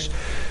index,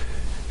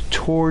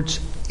 towards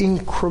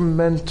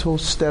incremental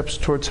steps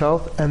towards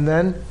health. And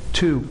then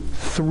 2,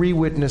 3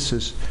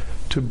 witnesses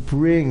to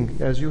bring,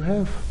 as you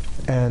have,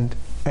 and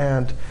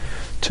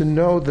to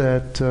know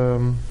that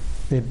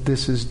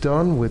this is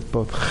done with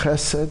both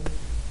chesed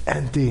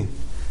and din.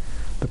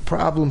 The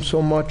problem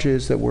so much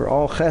is that we're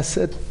all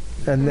chesed,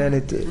 and then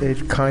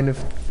it kind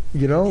of,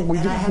 we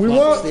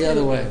want the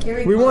other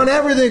way. we want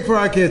everything for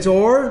our kids,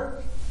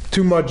 or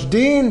too much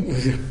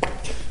din.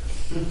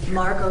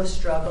 Margot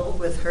struggled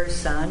with her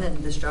son and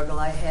the struggle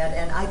I had,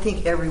 and I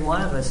think every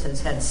one of us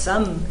has had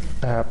some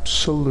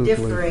Absolutely.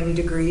 differing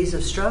degrees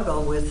of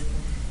struggle with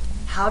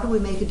how do we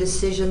make a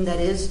decision that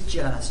is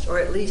just, or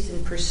at least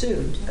in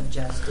pursuit of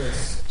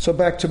justice. So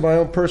back to my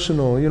own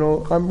personal,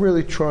 I'm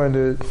really trying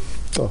to,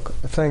 look,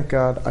 thank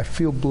God, I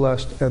feel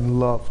blessed and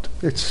loved.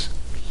 It's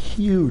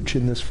huge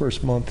in this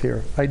first month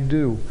here. I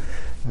do.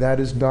 That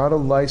is not a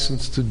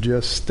license to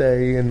just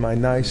stay in my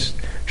nice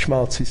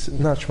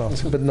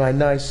but my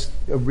nice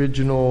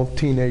original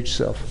teenage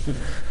self.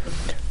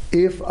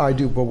 If I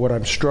do, but what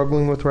I'm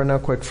struggling with right now,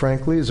 quite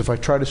frankly, is if I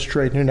try to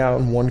straighten it out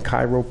in one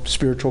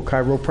spiritual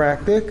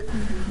chiropractic,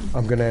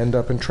 I'm going to end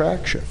up in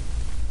traction.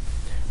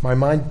 My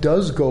mind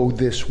does go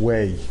this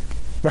way.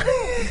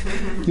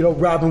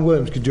 Robin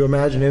Williams, could you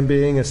imagine him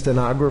being a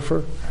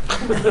stenographer?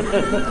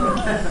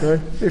 Right?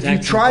 If you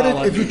Jackson try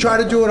Pollock.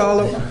 to do it all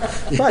over,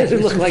 right? You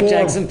look like conform.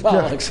 Jackson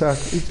Pollock. Yeah,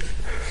 exactly.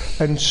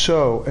 And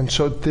so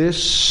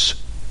this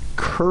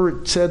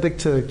courage, tzedek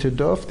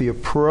tzedek, the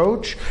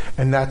approach,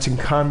 and that's in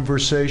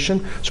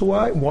conversation. So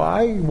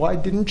why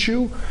didn't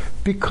you?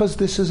 Because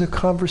this is a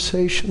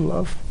conversation,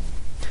 love.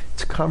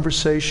 It's a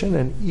conversation,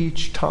 and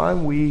each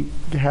time we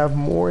have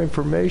more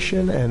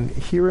information and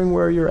hearing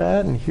where you're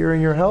at and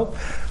hearing your help,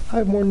 I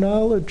have more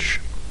knowledge.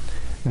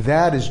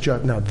 That is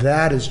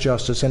that is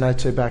justice. And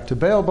I'd say back to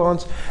bail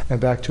bonds and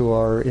back to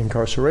our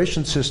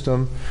incarceration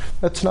system,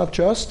 that's not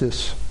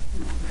justice.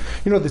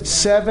 You know that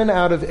 7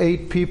 out of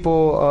 8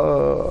 people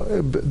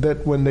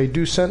that when they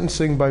do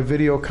sentencing by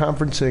video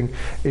conferencing,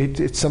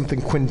 it's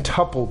something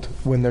quintupled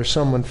when there's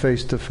someone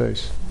face to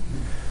face.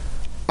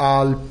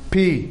 Al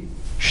pi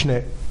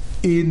shne,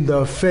 in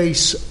the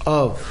face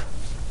of.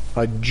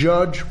 A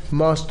judge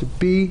must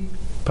be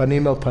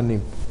panim el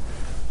panim,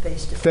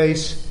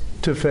 face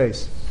to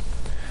face.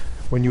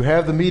 When you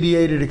have the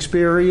mediated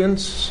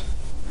experience,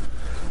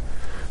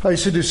 I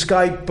used to do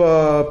Skype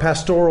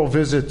pastoral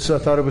visits. I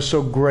thought it was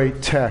so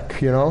great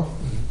tech, you know.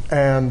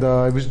 And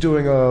I was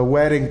doing a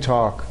wedding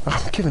talk.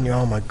 I'm giving you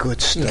all my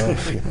good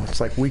stuff. You know, it's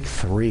like week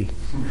 3.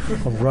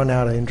 I'll run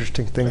out of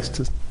interesting things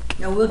to.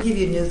 No, we'll give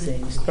you new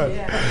things.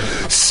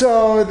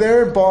 So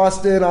they're in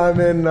Boston. I'm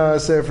in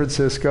San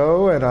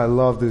Francisco, and I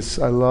love this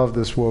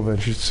woman.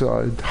 She's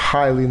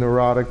highly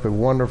neurotic but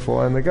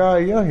wonderful. And the guy,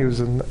 yeah, he was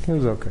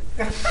okay.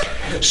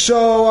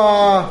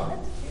 So.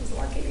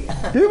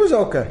 He was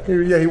okay.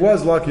 He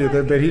was lucky,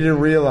 but he didn't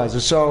realize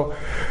it. So,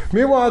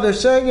 meanwhile, they're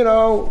saying,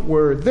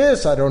 we're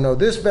this, I don't know,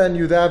 this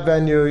venue, that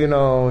venue,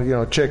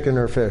 chicken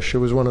or fish. It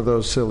was one of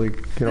those silly,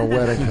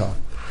 wedding talk.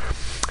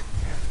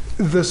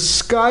 The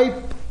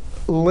Skype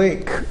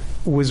link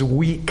was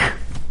weak. I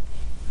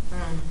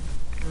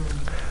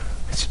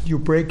said, "You're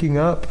breaking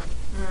up.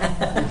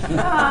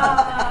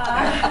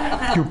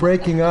 You're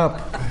breaking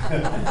up.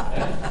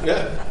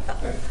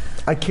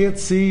 I can't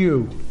see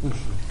you.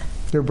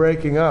 You're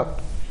breaking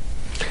up."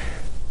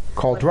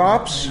 Call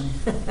drops.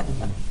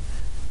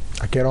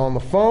 I get on the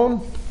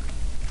phone.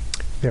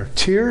 There are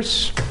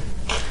tears.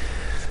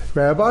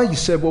 "Rabbi, you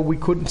said what we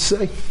couldn't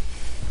say.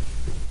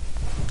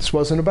 This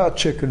wasn't about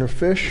chicken or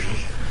fish.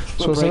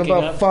 This wasn't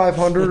about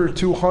 500 or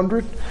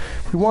 200.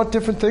 We want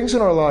different things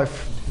in our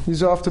life.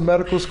 He's off to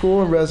medical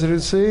school and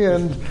residency,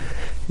 and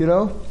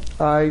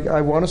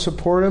I want to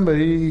support him, but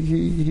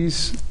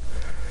he's.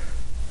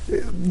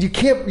 You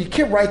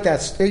can't write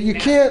that. You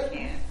can't.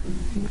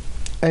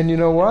 And you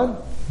know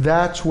what?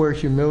 That's where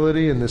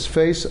humility in this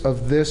face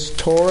of this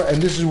Torah,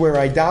 and this is where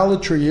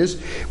idolatry is,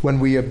 when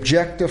we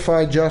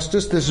objectify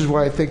justice. This is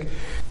why I think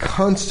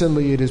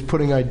constantly it is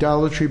putting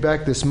idolatry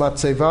back, this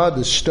matzeva,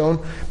 this stone.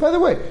 By the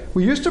way,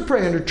 we used to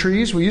pray under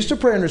trees, we used to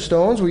pray under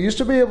stones, we used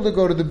to be able to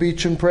go to the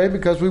beach and pray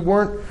because we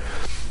weren't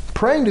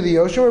praying to the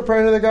ocean, we were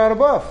praying to the God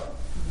above.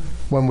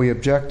 When we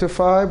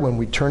objectify, when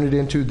we turn it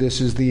into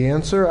this is the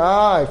answer,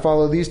 I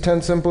follow these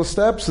 10 simple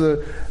steps,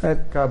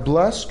 and God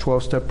bless,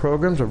 12-step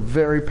programs are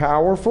very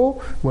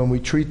powerful when we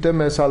treat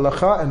them as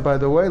halakha, and by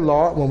the way,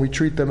 law, when we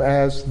treat them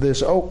as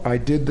this, I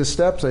did the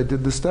steps. I've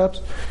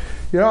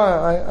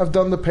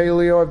done the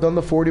paleo, I've done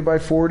the 40 by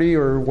 40,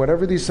 or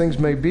whatever these things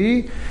may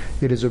be.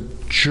 It is a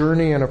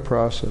journey and a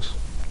process.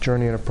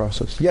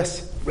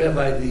 Yes?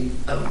 Rabbi,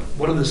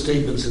 one of the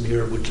statements in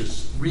here which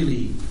is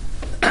really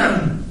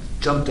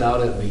jumped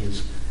out at me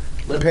is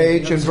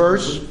page and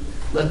verse.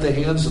 Let the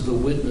hands of the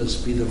witness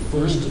be the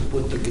first to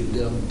put the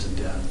condemned to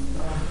death.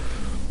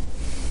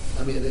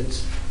 I mean,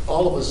 it's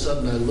all of a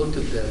sudden I looked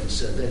at that and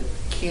said that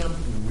can't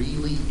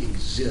really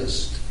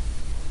exist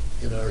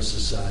in our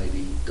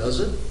society, does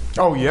it?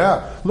 Oh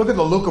yeah, look at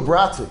the Luca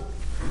Brasi.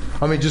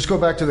 I mean, just go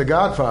back to The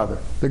Godfather.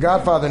 The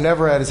Godfather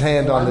never had his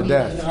hand on the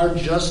death. In our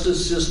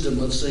justice system,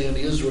 let's say in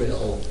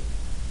Israel,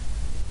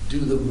 do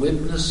the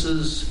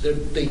witnesses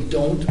they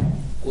don't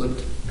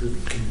put the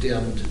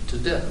condemned to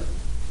death?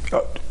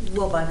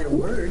 Well, by their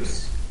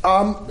words.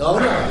 No,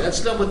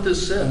 that's not what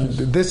this says.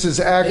 This is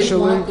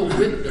actually. They want the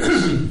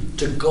witness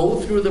to go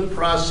through the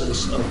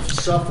process of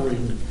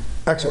suffering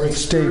or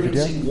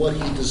experiencing what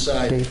he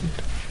decided.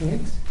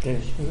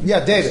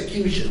 David.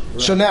 Execution.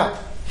 Right. So now,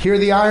 hear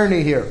the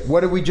irony here.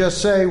 What did we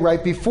just say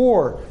right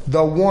before?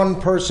 The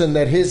one person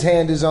that his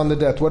hand is on the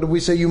death. What did we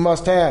say you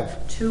must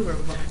have?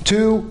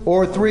 2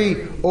 or 3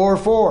 or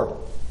 4.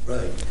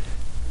 Right.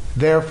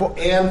 Therefore,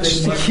 and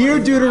hear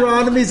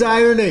Deuteronomy's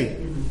irony.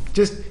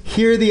 Just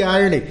hear the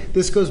irony.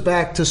 This goes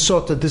back to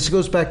Sota. This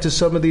goes back to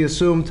some of the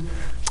assumed,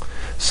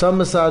 some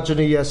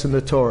misogyny, yes, in the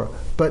Torah.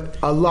 But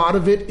a lot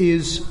of it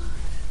is,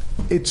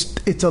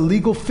 it's a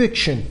legal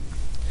fiction.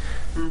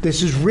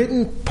 This is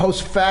written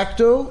post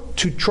facto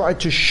to try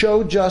to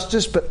show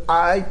justice, but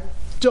I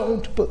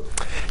don't. Do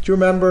you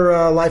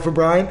remember Life of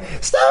Brian?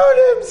 Stone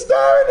him!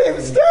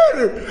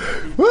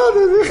 Well,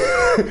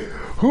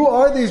 who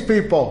are these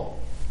people?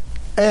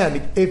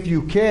 And if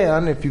you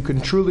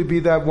can truly be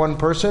that one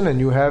person and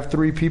you have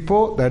 3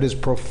 people, that is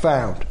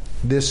profound.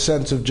 this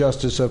sense of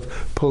justice of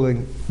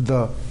pulling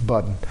the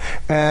button.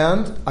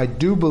 And I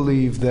do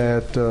believe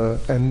that,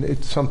 and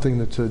it's something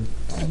that's a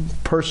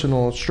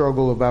personal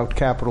struggle about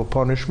capital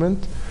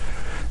punishment,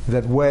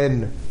 that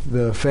when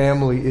the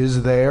family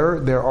is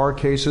there are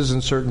cases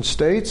in certain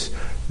states,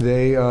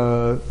 they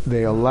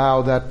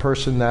allow that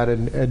person, that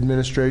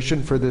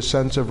administration, for this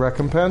sense of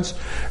recompense.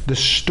 The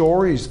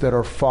stories that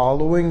are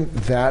following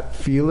that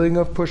feeling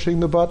of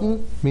pushing the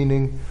button,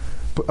 meaning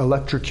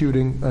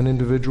electrocuting an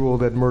individual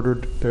that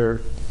murdered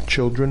their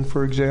children,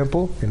 for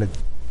example, in a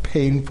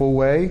painful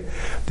way,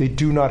 they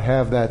do not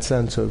have that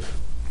sense of.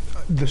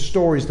 The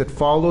stories that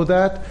follow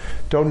that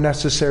don't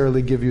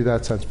necessarily give you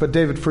that sense. But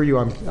David, for you,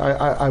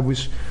 I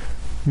was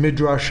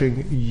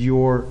midrashing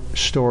your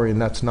story,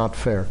 and that's not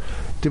fair.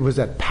 Was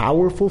that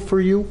powerful for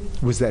you?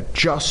 Was that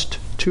just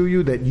to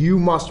you that you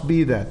must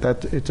be that?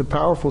 That it's a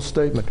powerful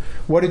statement.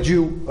 What did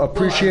you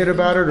appreciate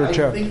about it, or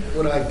I think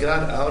what I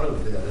got out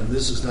of that, and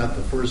this is not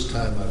the first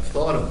time I've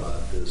thought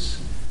about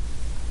this,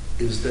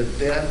 is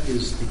that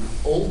is the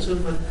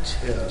ultimate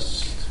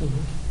test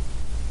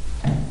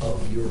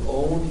of your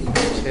own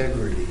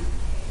integrity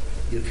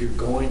if you're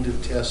going to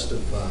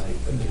testify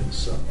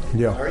against somebody.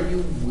 Yeah. Are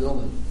you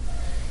willing?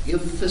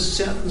 If the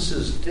sentence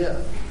is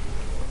death,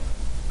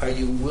 are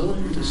you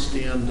willing to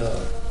stand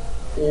up?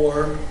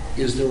 Or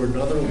is there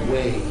another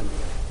way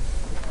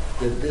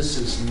that this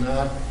is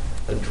not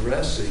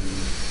addressing?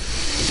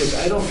 Because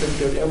I don't think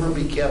there'd ever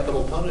be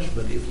capital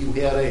punishment if you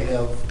had to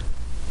have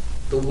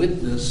the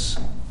witness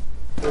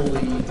pull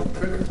the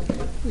trigger.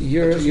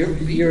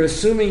 You're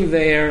assuming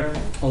there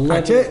a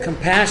level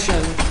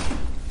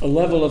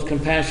of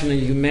compassion,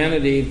 and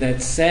humanity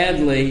that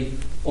sadly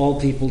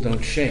all people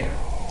don't share.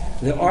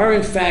 There are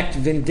in fact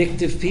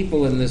vindictive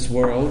people in this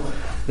world.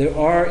 There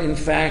are, in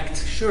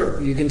fact,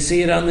 you can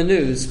see it on the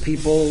news,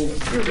 people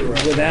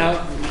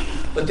without...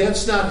 But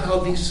that's not how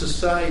these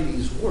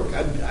societies work.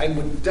 I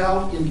would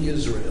doubt in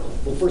Israel...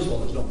 Well, first of all,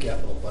 there's no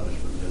capital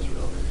punishment in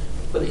Israel.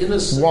 But in a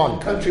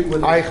country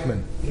with...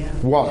 Eichmann.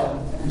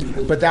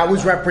 One. But that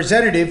was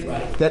representative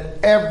that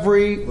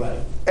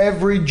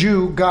every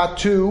Jew got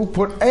to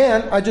put...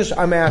 And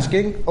I'm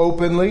asking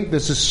openly,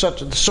 this is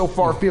so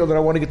far afield that I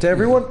want to get to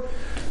everyone.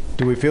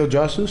 Do we feel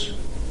justice?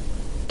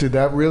 Did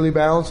that really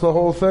balance the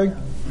whole thing?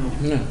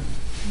 No.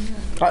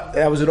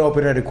 That was an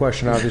open-ended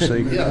question,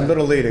 obviously. A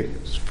little leading.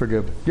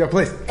 Forgive me. Yeah,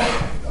 please.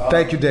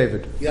 Thank you,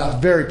 David. Yeah.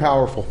 Very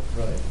powerful.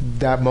 Right.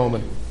 That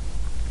moment.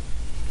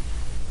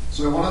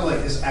 So I want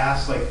to just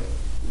ask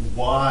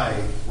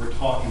why we're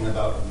talking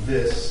about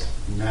this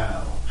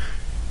now.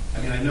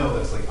 I mean, I know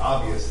that's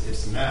obvious.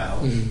 It's now,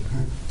 and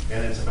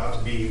it's about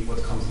to be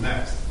what comes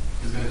next.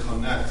 Is going to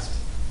come next.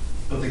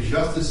 But the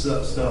justice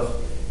stuff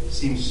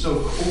seems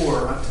so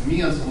core to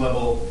me on some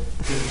level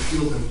that it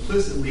feels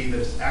implicitly that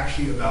it's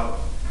actually about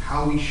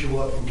how we show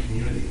up in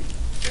community.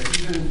 And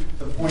even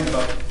the point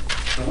about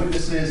the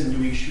witnesses and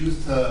do we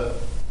choose to,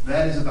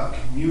 that is about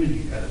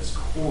community at its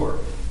core.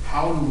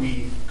 How do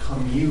we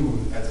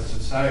commune as a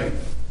society?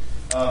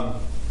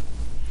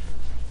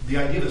 The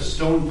idea of a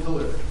stone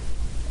pillar,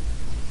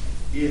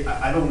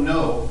 I don't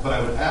know, but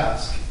I would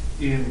ask,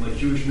 in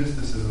Jewish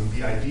mysticism,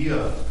 the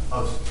idea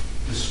of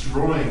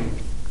destroying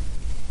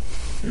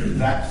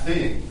that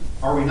thing,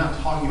 are we not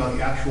talking about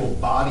the actual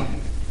body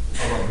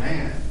of a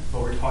man,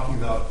 but we're talking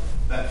about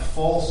that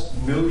false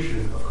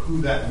notion of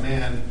who that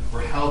man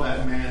or how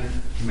that man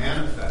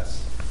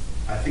manifests?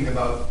 I think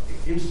about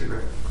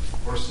Instagram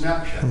or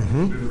Snapchat. I've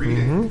been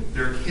reading.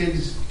 There are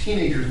kids,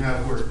 teenagers now,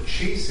 who are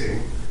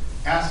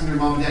asking their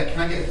mom and dad,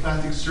 can I get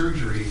plastic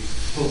surgery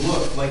to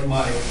look like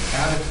my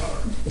avatar,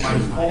 my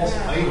false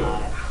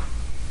idol?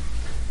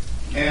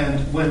 And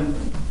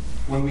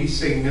when we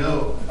say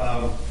no,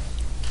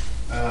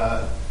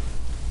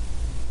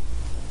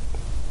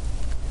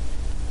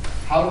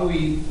 how do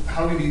we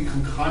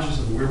become conscious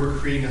of where we're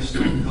creating a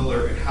stone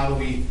pillar, and how do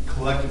we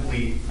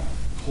collectively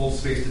hold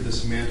space to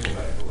dismantle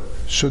that pillar?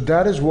 So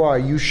that is why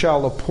you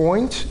shall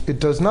appoint. It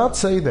does not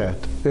say that.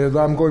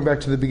 I'm going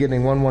back to the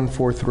beginning,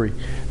 1143,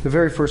 the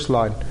very first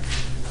line.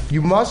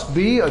 You must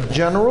be a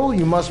general.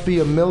 You must be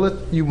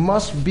you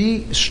must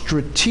be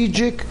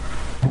strategic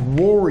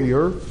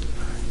warrior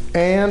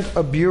and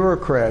a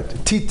bureaucrat.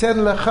 Titen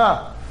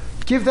lecha.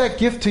 Give that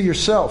gift to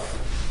yourself.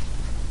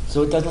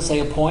 So it doesn't say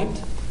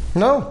appoint?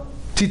 No.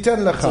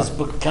 Titen lecha. It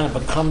says kind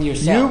of become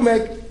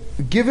yourself.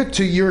 Give it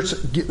to your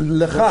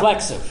lecha.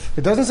 Reflexive.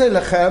 It doesn't say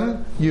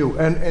lechem, you.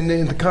 And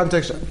in the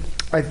context,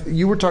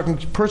 you were talking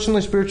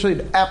personally,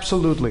 spiritually,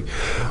 absolutely.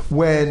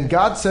 When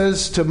God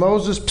says to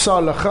Moses,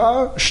 Psa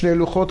lecha, shnei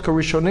luchot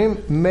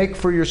karishonim, make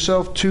for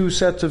yourself two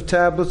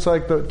tablets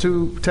like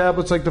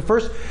the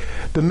first,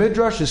 the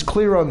Midrash is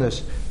clear on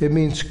this. It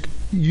means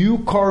you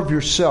carve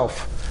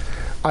yourself.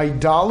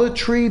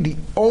 Idolatry, the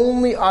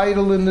only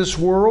idol in this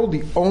world,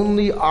 the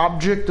only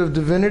object of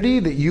divinity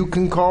that you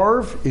can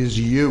carve is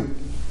you.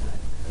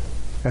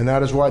 And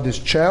that is why this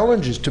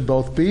challenge is to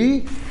both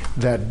be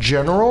that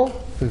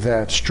general,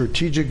 that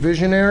strategic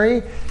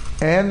visionary,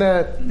 and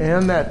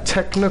that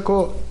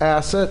technical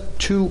asset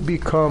to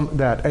become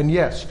that. And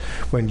yes,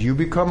 when you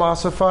become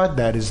ossified,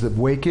 that is the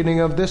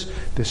awakening of this.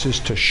 This is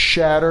to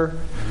shatter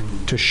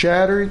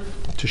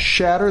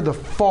the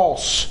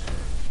false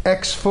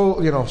spiritual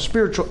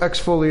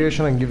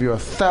exfoliation. I can give you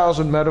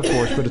 1,000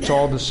 metaphors, but it's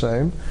all the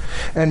same.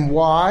 And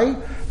why?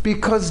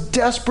 Because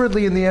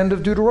desperately in the end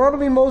of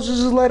Deuteronomy, Moses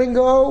is letting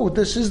go.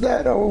 This is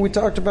that. Oh, we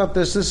talked about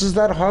this. This is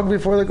that hug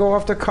before they go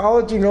off to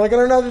college. And you're like,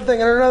 and another thing,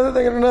 and another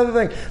thing, and another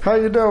thing. How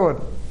you doing?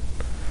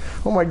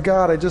 Oh my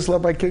God, I just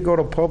let my kid go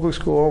to public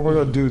school. Oh my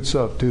God, dude,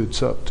 sup.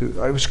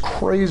 It was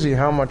crazy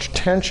how much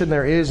tension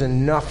there is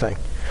in nothing.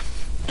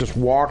 Just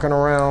walking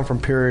around from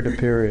period to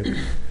period.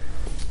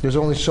 There's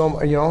only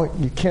so,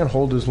 you can't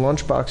hold his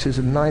lunchbox. He's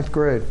in 9th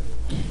grade.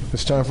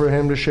 It's time for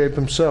him to shape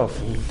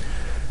himself.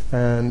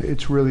 And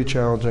it's really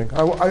challenging.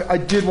 I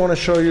did want to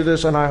show you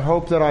this, and I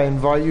hope that I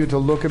invite you to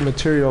look at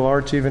material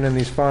arts even in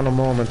these final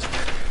moments.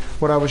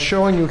 What I was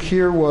showing you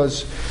here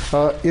was,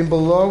 in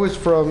below is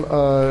from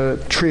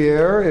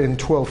Trier in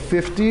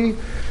 1250.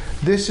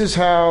 This is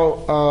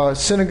how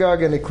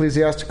synagogue and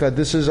ecclesiastica,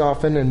 this is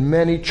often in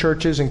many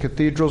churches and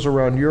cathedrals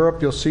around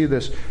Europe. You'll see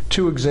this,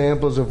 2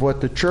 examples of what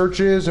the church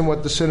is and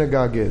what the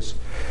synagogue is.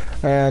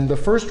 And the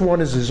first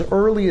one is as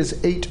early as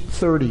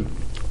 830.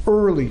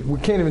 Early, we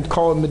can't even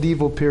call it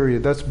medieval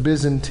period, that's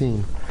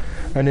Byzantine,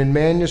 and in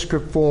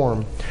manuscript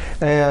form.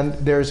 And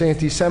there's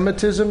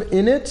anti-Semitism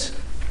in it.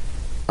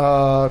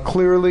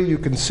 Clearly you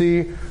can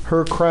see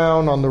her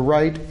crown on the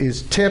right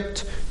is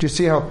tipped. Do you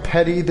see how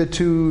petty the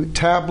 2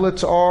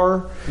 tablets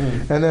are?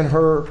 And then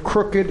her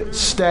crooked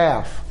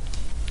staff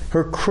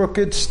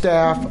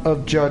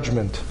of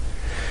judgment.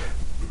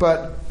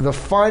 But the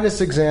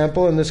finest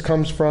example, and this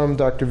comes from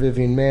Dr.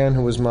 Vivian Mann,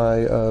 who was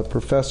my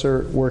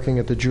professor working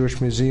at the Jewish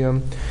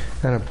Museum,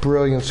 and a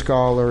brilliant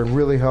scholar, and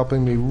really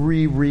helping me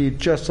reread,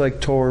 just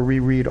like Torah,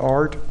 reread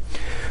art.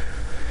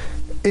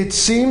 It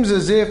seems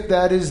as if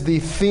that is the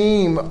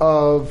theme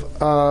of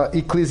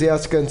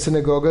Ecclesiastica and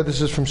Synagoga.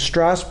 This is from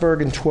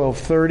Strasbourg in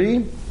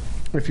 1230.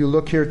 If you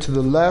look here to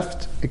the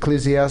left,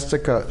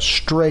 Ecclesiastica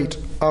straight,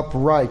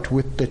 upright,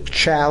 with the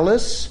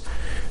chalice,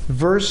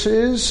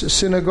 versus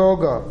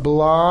Synagoga,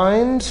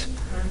 blind,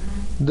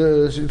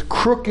 the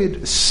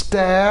crooked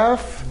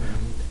staff,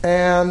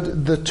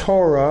 and the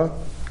Torah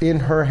in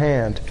her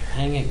hand.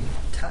 Hanging.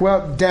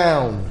 Well,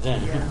 down.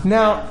 Yeah.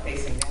 Now,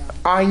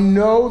 I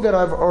know that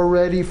I've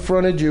already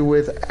fronted you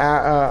with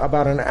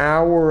about an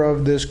hour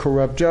of this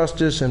corrupt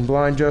justice and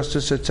blind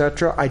justice,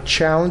 etc. I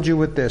challenge you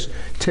with this.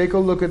 Take a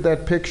look at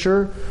that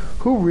picture.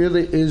 Who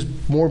really is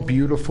more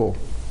beautiful?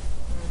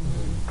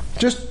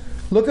 Just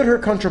look at her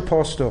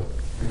contrapposto.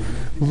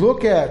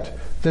 Look at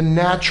the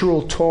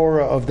natural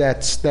Torah of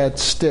that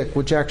stick,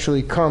 which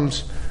actually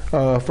comes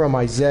from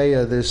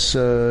Isaiah, this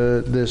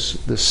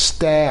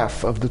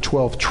staff of the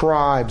 12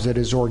 tribes that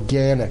is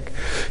organic.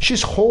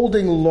 She's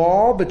holding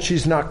law, but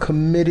she's not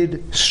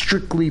committed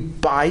strictly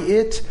by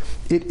it.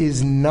 It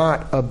is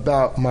not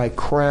about my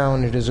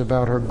crown. It is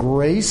about her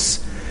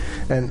grace.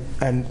 And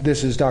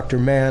this is Dr.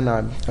 Mann.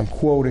 I'm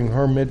quoting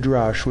her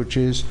midrash, which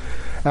is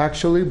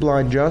actually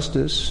blind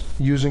justice,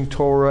 using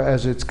Torah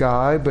as its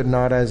guide, but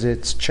not as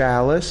its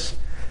chalice.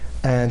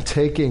 And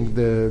taking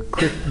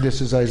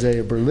this is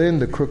Isaiah Berlin,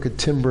 the crooked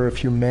timber of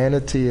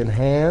humanity in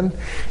hand,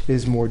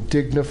 is more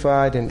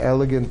dignified and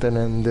elegant than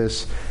in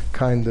this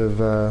kind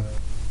of,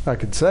 I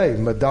could say,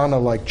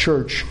 Madonna-like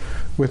church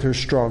with her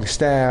strong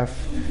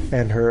staff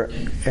and her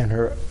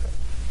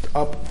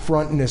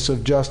upfrontness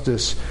of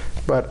justice.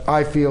 But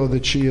I feel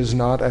that she is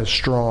not as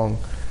strong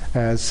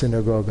as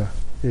Synagoga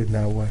in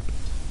that way.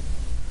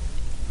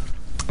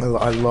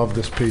 I love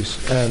this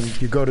piece.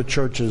 And you go to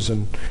churches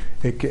and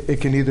it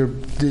can either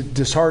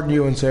dishearten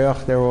you and say, oh,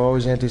 they were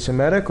always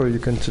anti-Semitic, or you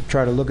can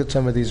try to look at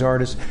some of these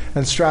artists.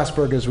 And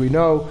Strasbourg, as we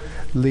know,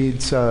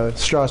 leads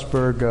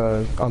Strasbourg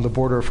on the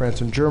border of France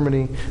and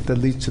Germany, that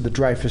leads to the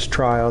Dreyfus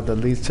trial, that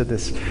leads to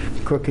this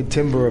crooked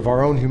timber of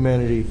our own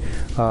humanity.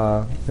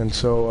 And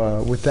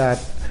so with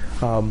that,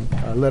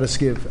 let us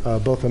give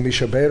both a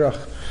Misha Berach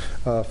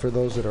for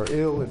those that are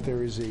ill, if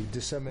there is a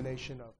dissemination of...